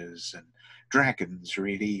creatures and dragons,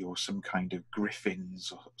 really, or some kind of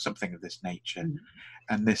griffins or something of this nature. Mm-hmm.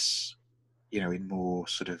 And this, in more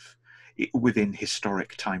sort of within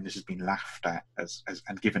historic time, this has been laughed at as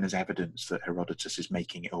and given as evidence that Herodotus is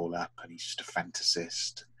making it all up and he's just a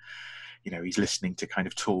fantasist. He's listening to kind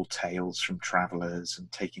of tall tales from travelers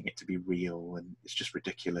and taking it to be real, and it's just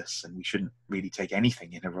ridiculous, and we shouldn't really take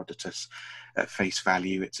anything in Herodotus at face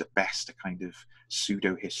value. It's at best a kind of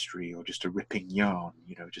pseudo-history or just a ripping yarn,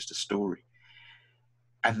 just a story.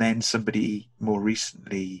 And then somebody more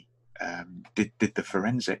recently did the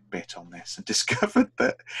forensic bit on this and discovered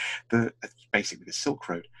that basically the Silk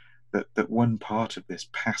Road, that one part of this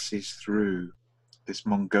passes through this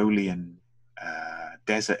Mongolian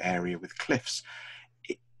desert area with cliffs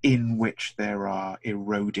in which there are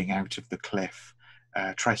eroding out of the cliff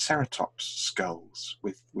triceratops skulls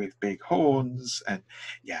with big horns. And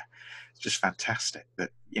it's just fantastic that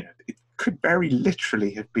it could very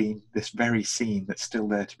literally have been this very scene that's still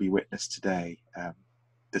there to be witnessed today,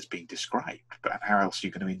 that's being described. But how else are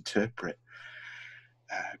you going to interpret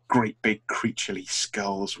great big creaturely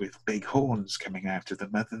skulls with big horns coming out of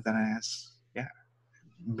them other than as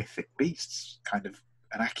mythic beasts? Kind of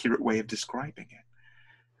an accurate way of describing it.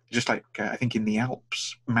 Just like I think in the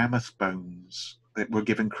Alps, mammoth bones that were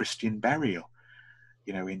given Christian burial.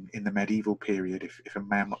 In the medieval period, if a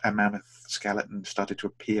mammoth skeleton started to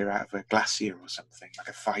appear out of a glacier or something, like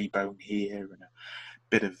a thigh bone here and a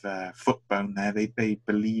bit of foot bone there, they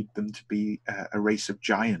believed them to be a race of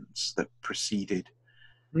giants that preceded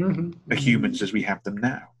the humans as we have them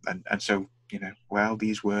now. And so,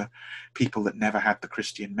 these were people that never had the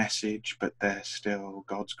Christian message, but they're still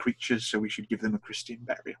God's creatures, so we should give them a Christian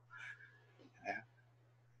burial. Yeah.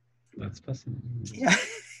 That's fascinating. Yeah.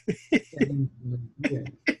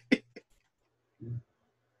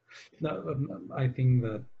 No, I think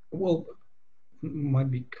that,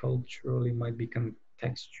 might be culturally, might be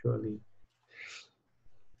contextually,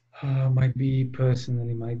 might be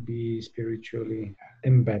personally, might be spiritually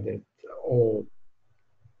embedded or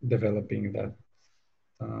developing that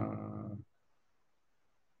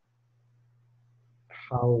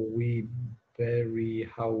how we bury,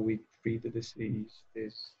 how we treat the deceased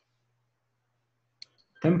is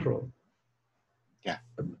temporal. Yeah.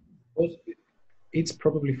 It's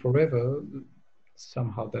probably forever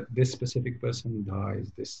somehow that this specific person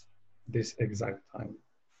dies this exact time.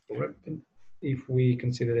 If we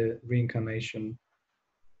consider reincarnation,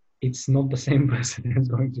 it's not the same person that's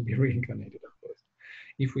going to be reincarnated, of course.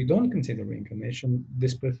 If we don't consider reincarnation,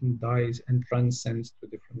 this person dies and transcends to a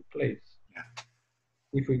different place. Yeah.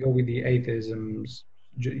 If we go with the atheisms,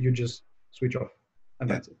 you just switch off and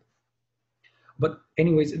that's it. But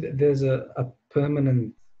anyways, there's a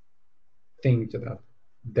permanent thing to that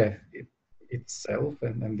death itself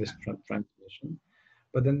and this transmission.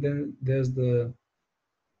 But then there's the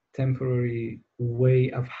temporary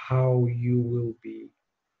way of how you will be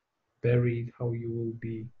buried, how you will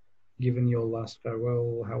be given your last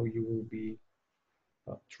farewell, how you will be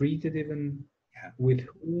treated, even Yeah. with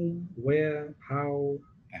whom, where, how,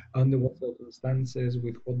 Yeah. under what circumstances,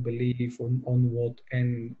 with what belief, on what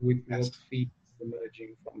end, with Yes. what feet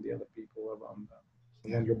emerging from the other people around them,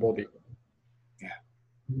 Yeah. around your body. Yeah.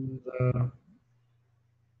 And,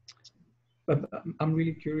 but I'm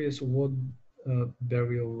really curious what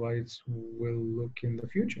burial rites will look in the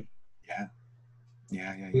future. Yeah.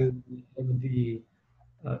 Yeah. Yeah. Yeah. Will we have the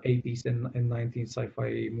 80s and 90s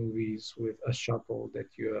sci-fi movies with a shuttle that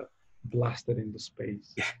you're blasted into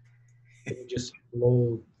space Yeah. and you just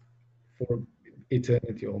float for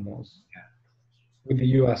eternity almost Yeah. with the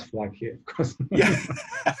US flag here? Yeah.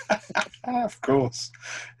 Of course.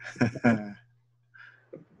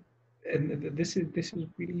 And this is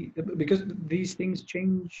really because these things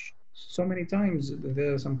change so many times.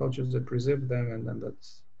 There are some cultures that preserve them, and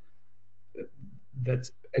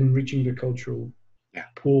that's enriching the cultural Yeah.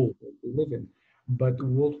 pool that we live in. But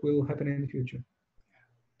what will happen in the future?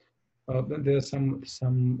 There are some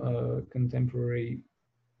contemporary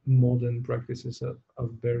modern practices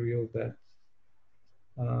of burial that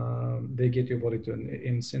they get your body to an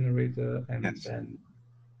incinerator, and Yes. then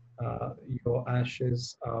your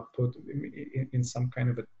ashes are put in some kind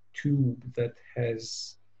of a tube that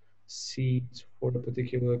has seeds for a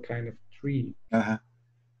particular kind of tree. Uh-huh.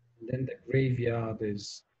 And then the graveyard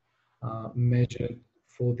is measured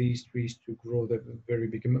for these trees to grow. They're very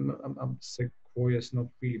big. Sequoias, not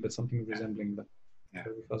really, but something Yeah. resembling that. Yeah.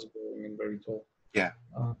 Very fast growing and very tall. Yeah.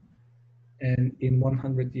 Uh, and in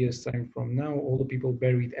 100 years' time from now, all the people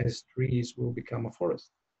buried as trees will become a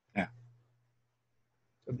forest. Yeah.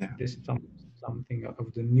 So Yeah. this is something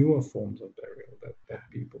of the newer forms of burial that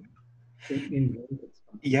people invented.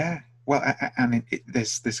 Yeah. Well, and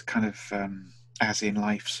there's this kind of as in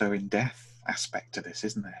life, so in death aspect to this,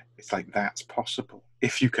 isn't there? It's like that's possible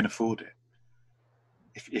if you can afford it.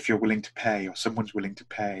 If you're willing to pay, or someone's willing to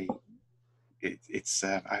pay, it's.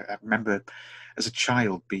 I remember as a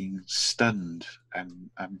child being stunned and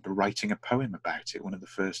writing a poem about it. One of the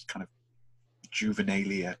first kind of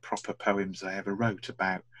juvenilia proper poems I ever wrote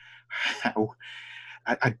about how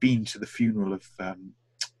I'd been to the funeral of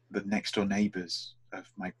the next door neighbours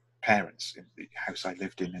of my parents in the house I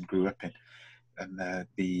lived in and grew up in, and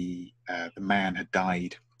the man had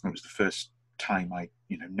died. It was the first time I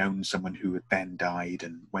known someone who had then died,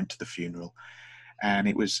 and went to the funeral, and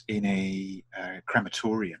it was in a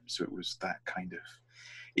crematorium, so it was that kind of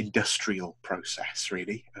industrial process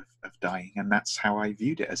really of dying, and that's how I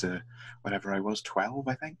viewed it as a whatever I was, 12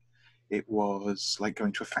 I think. It was like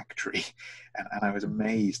going to a factory, and I was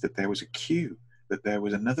amazed that there was a queue, that there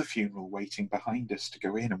was another funeral waiting behind us to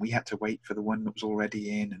go in, and we had to wait for the one that was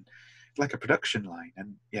already in, and like a production line.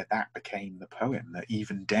 And yeah, that became the poem, that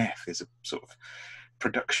even death is a sort of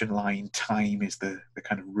production line. Time is the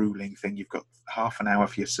kind of ruling thing. You've got half an hour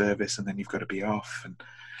for your service and then you've got to be off, and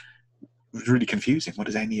it was really confusing. What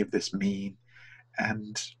does any of this mean?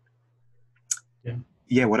 And Yeah.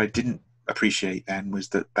 yeah, what I didn't appreciate then was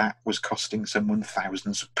that that was costing someone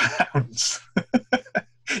thousands of pounds,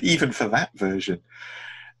 even for that version.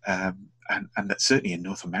 And that certainly in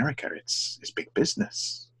North America, it's big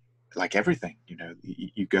business. Like everything,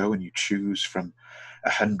 you go and you choose from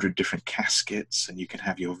 100 different caskets, and you can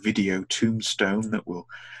have your video tombstone that will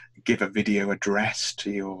give a video address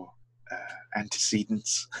to your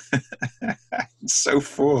antecedents, and so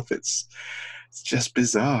forth. It's just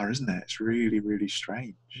bizarre, isn't it? It's really, really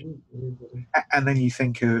strange. And then you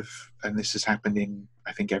think of, and this has happened in,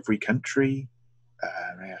 I think, every country.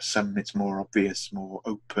 Some it's more obvious, more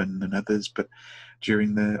open than others, but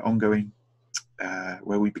during the ongoing,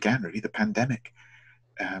 where we began really, the pandemic,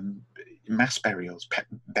 mass burials,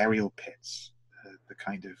 burial pits, the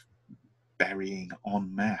kind of burying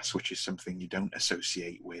en masse, which is something you don't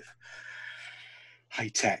associate with high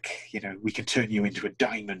tech. We can turn you into a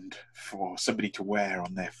diamond for somebody to wear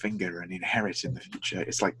on their finger and inherit in the future.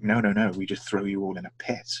 It's like, no, we just throw you all in a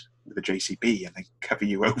pit with a JCB and then cover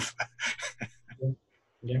you over.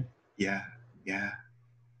 Yeah.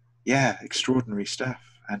 Yeah, extraordinary stuff,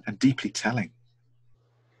 and deeply telling.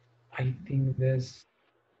 I think there's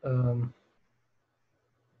well,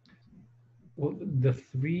 the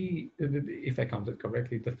three, if I counted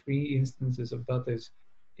correctly, the three instances of that is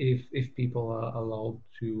if people are allowed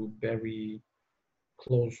to bury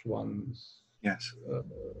close ones Yes. uh,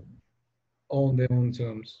 on their own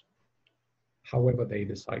terms, however they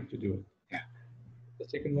decide to do it. Yeah. The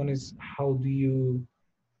second one is how do you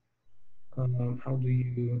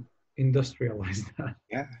industrialize that?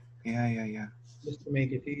 Yeah. Yeah, yeah, yeah. just to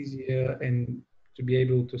make it easier and to be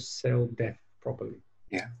able to sell death properly.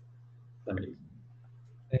 Yeah. Families.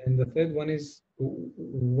 And the third one is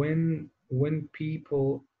when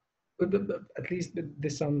people, but at least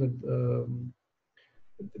this sounded,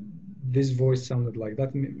 this voice sounded like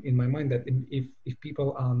that in my mind, that if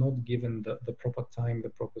people are not given the proper time, the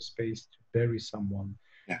proper space to bury someone,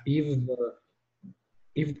 Yeah.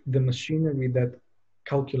 if the machinery that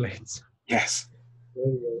calculates Yes.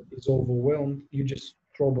 burial is overwhelmed, you just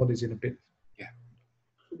throw bodies in a pit. Yeah.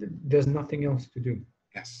 There's nothing else to do.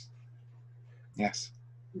 Yes. Yes.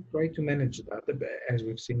 You try to manage that, as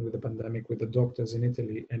we've seen with the pandemic, with the doctors in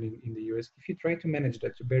Italy and in the US. If you try to manage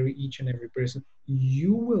that, to bury each and every person,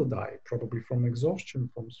 you will die probably from exhaustion,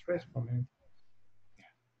 from stress, from anything.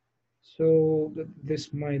 So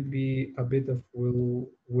this might be a bit of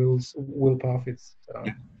willpower. It's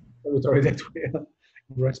Yeah. territory that we are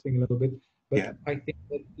grasping a little bit. But Yeah. I think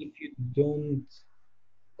that if you don't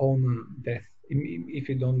honor death, if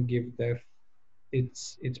you don't give death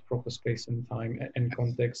its proper space and time and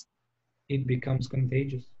context, it becomes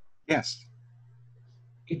contagious. Yes.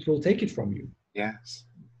 It will take it from you. Yes.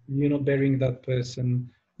 You're not burying that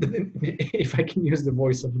person. But then, if I can use the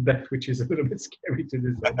voice of death, which is a little bit scary to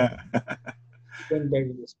do so, don't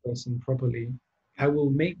bury this person properly. I will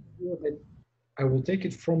make sure that I will take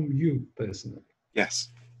it from you personally.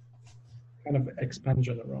 Yes. Kind of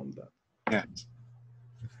expansion around that. Yes.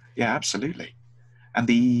 Yeah, absolutely. And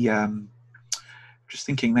the just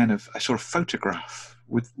thinking then of, I saw a photograph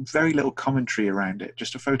with very little commentary around it,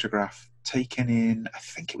 just a photograph taken in, I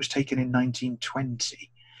think it was taken in 1920,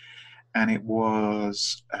 and it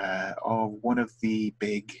was of one of the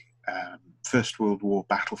big First World War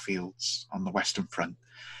battlefields on the Western Front,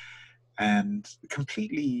 and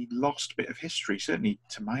completely lost bit of history, certainly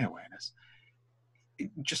to my awareness.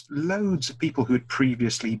 Just loads of people who had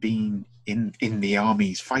previously been in the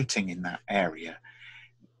armies fighting in that area,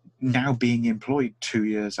 now being employed 2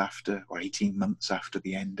 years after, or 18 months after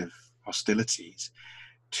the end of hostilities,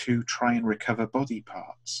 to try and recover body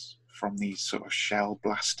parts from these sort of shell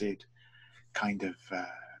blasted kind of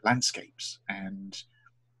landscapes, and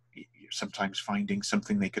sometimes finding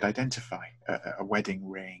something they could identify, a wedding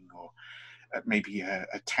ring, or maybe a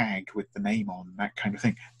tag with the name on, that kind of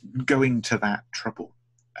thing, going to that trouble.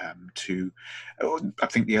 I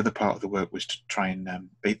think the other part of the work was to try and,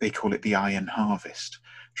 they call it the iron harvest,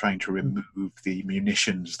 trying to remove the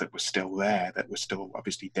munitions that were still there, that were still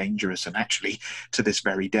obviously dangerous. And actually, to this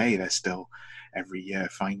very day, they're still every year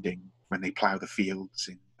finding, when they plough the fields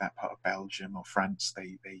in that part of Belgium or France,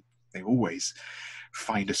 they always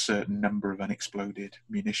find a certain number of unexploded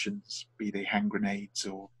munitions, be they hand grenades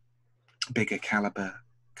or bigger caliber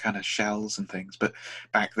kind of shells and things. But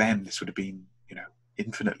back then, this would have been,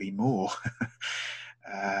 infinitely more.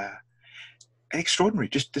 Extraordinary,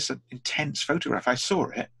 just this intense photograph. I saw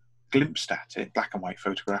it, glimpsed at it, black and white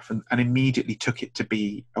photograph, and immediately took it to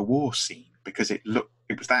be a war scene, because it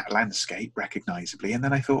was that landscape recognizably. And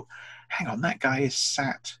then I thought, hang on, that guy is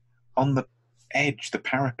sat on the edge, the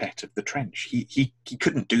parapet of the trench. He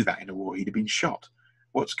couldn't do that in a war. He'd have been shot.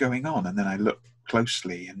 What's going on? And then I looked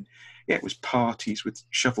closely, and yeah, it was parties with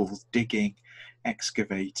shovels digging,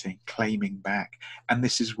 excavating, claiming back. And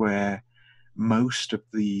this is where most of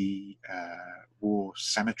the war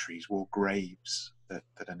cemeteries, war graves that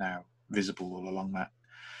are now visible all along that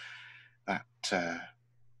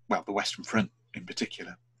the Western Front in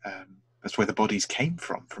particular, that's where the bodies came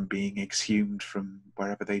from being exhumed from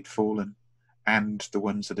wherever they'd fallen, and the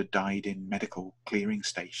ones that had died in medical clearing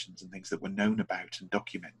stations and things that were known about and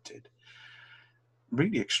documented.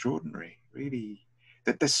 Really extraordinary, really.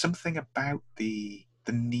 That there's something about the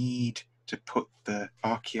need to put the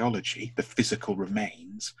archaeology, the physical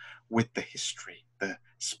remains, with the history, the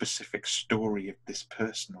specific story of this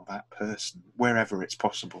person or that person, wherever it's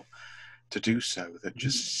possible to do so, that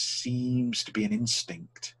just seems to be an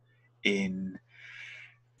instinct in,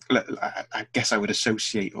 I guess I would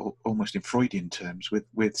associate almost in Freudian terms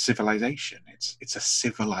with civilization. It's a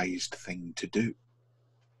civilized thing to do.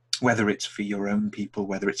 Whether it's for your own people,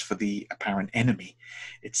 whether it's for the apparent enemy,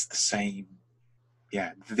 it's the same.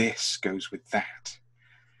 Yeah, this goes with that.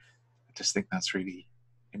 I just think that's really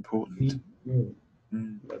important.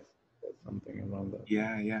 That's something around that.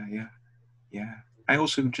 Yeah. I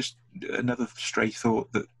also, just another stray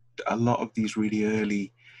thought, that a lot of these really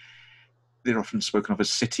early, they're often spoken of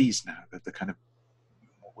as cities now, that the kind of,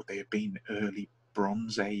 what would they have been, early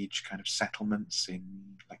Bronze Age kind of settlements in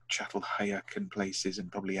like Çatalhöyük and places,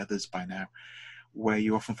 and probably others by now, where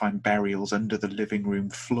you often find burials under the living room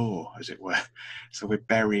floor, as it were. So we're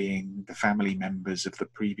burying the family members of the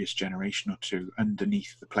previous generation or two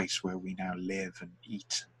underneath the place where we now live and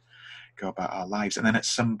eat and go about our lives. And then at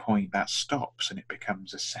some point that stops and it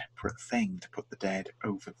becomes a separate thing to put the dead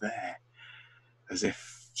over there, as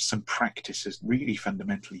if some practice has really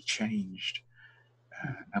fundamentally changed.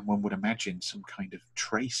 And one would imagine some kind of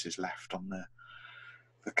trace is left on the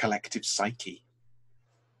collective psyche.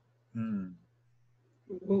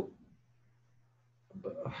 Well,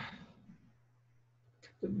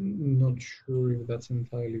 not sure if that's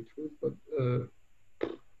entirely true, but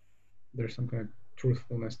there's some kind of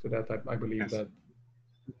truthfulness to that. I believe Yes. that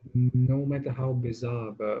no matter how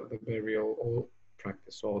bizarre the burial or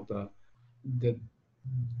practice or the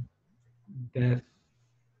death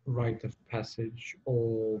rite of passage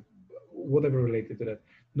or whatever related to that,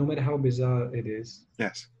 no matter how bizarre it is,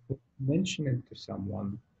 Yes. mention it to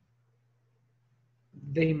someone,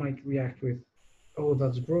 they might react with, "Oh,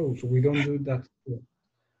 that's gross. We don't do that."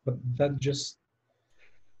 But that just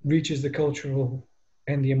reaches the cultural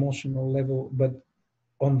and the emotional level. But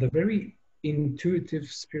on the very intuitive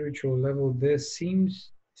spiritual level, there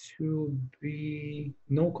seems to be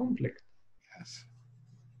no conflict. Yes.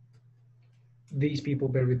 These people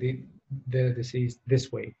bury their deceased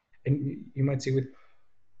this way. And you might say, with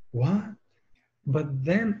what? But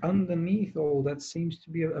then underneath all that seems to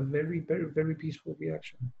be a very, very, very peaceful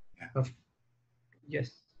reaction Yeah. of,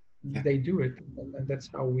 yes, Yeah. they do it. And that's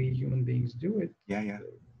how we human beings do it. Yeah. Yeah. There's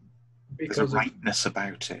a Because of, rightness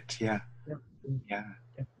about it. Yeah. yeah, Yeah.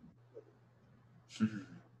 yeah.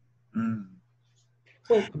 Mm.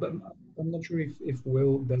 Well, but I'm not sure if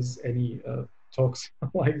Will does any talks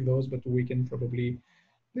like those, but we can probably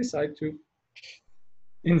decide to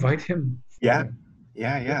invite him Yeah. for. Yeah.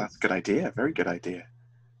 Yeah. Yeah. That's a good idea. Very good idea.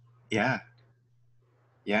 Yeah.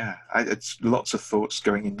 Yeah. It's lots of thoughts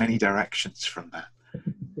going in many directions from that.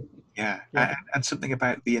 Yeah. Yeah. And something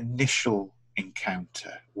about the initial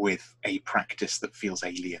encounter with a practice that feels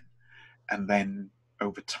alien. And then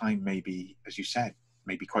over time, maybe, as you said,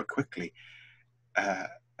 maybe quite quickly, a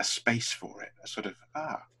space for it, a sort of,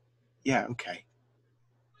 yeah, okay.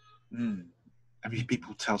 I mean,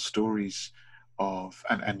 people tell stories of,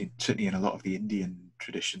 and certainly in a lot of the Indian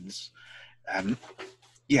traditions,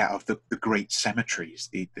 of the great cemeteries.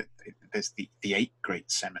 There's the 8 great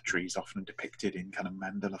cemeteries, often depicted in kind of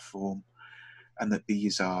mandala form, and that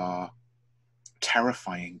these are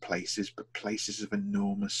terrifying places, but places of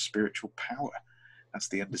enormous spiritual power. That's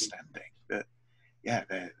the understanding. That yeah,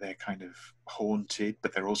 they're kind of haunted,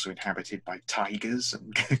 but they're also inhabited by tigers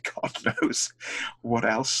and God knows what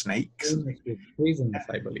else, snakes. Reasons,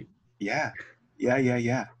 I believe. Yeah, yeah, yeah,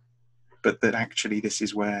 yeah. But that actually this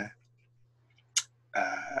is where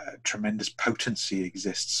tremendous potency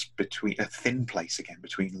exists, between a thin place again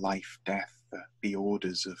between life, death, the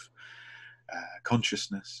orders of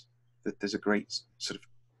consciousness. That there's a great sort of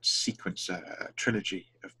sequence, a trilogy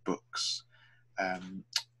of books um,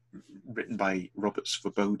 written by Robert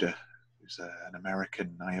Svoboda, who's an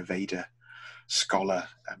American Ayurveda scholar,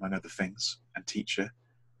 among other things, and teacher,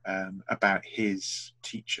 about his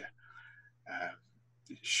teacher,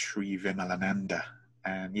 Sri Vimalananda.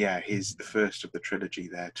 And yeah, the first of the trilogy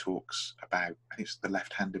there talks about, I think it's the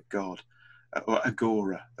left hand of God, or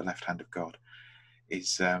Agora, the left hand of God,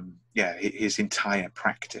 is, his entire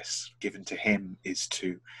practice given to him is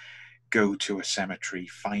to go to a cemetery,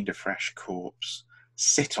 find a fresh corpse,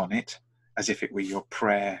 sit on it as if it were your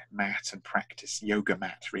prayer mat, and practice yoga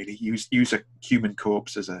mat, really. Use a human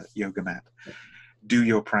corpse as a yoga mat. Do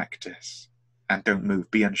your practice and don't move.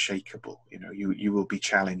 Be unshakable. You will be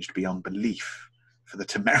challenged beyond belief for the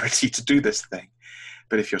temerity to do this thing.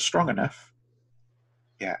 But if you're strong enough,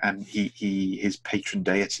 and his patron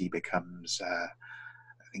deity becomes, I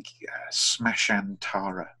think, Smashan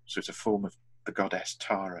Tara. So it's a form of the goddess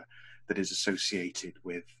Tara that is associated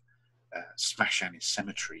with Smashan is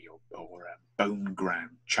cemetery or bone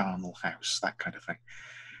ground, charnel house, that kind of thing.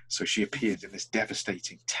 So she appears in this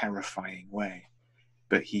devastating, terrifying way,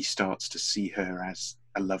 but he starts to see her as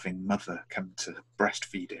a loving mother come to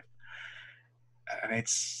breastfeed him. And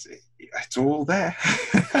it's all there.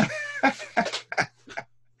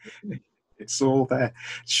 It's all there.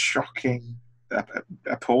 Shocking,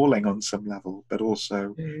 appalling on some level, but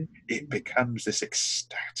also it becomes this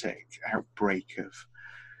ecstatic outbreak of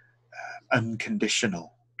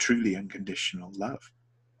truly unconditional love,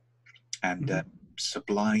 and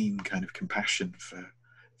sublime kind of compassion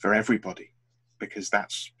for everybody, because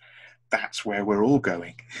that's where we're all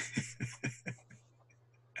going.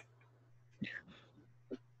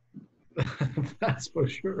 That's for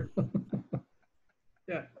sure.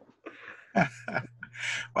 Yeah. Well,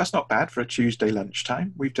 that's not bad for a Tuesday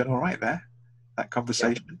lunchtime. We've done all right there. That Yeah.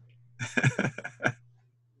 conversation.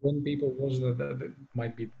 When people watch that it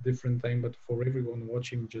might be a different time, but for everyone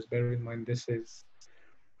watching, just bear in mind this is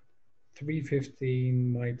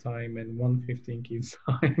 3:15 my time and 1:15 Keith's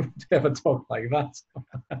time to have a talk like that,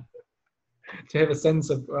 to have a sense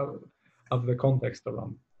of the context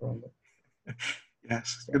around it.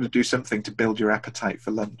 Yes, So, got to do something to build your appetite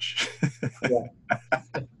for lunch. yeah.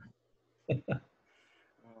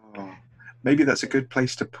 Oh, maybe that's a good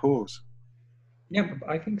place to pause. Yeah,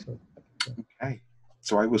 I think so. Yeah. Okay.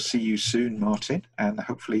 So I will see you soon, Martin, and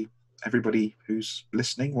hopefully everybody who's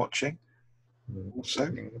listening, watching, also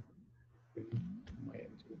Listening with my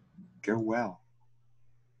end. go well.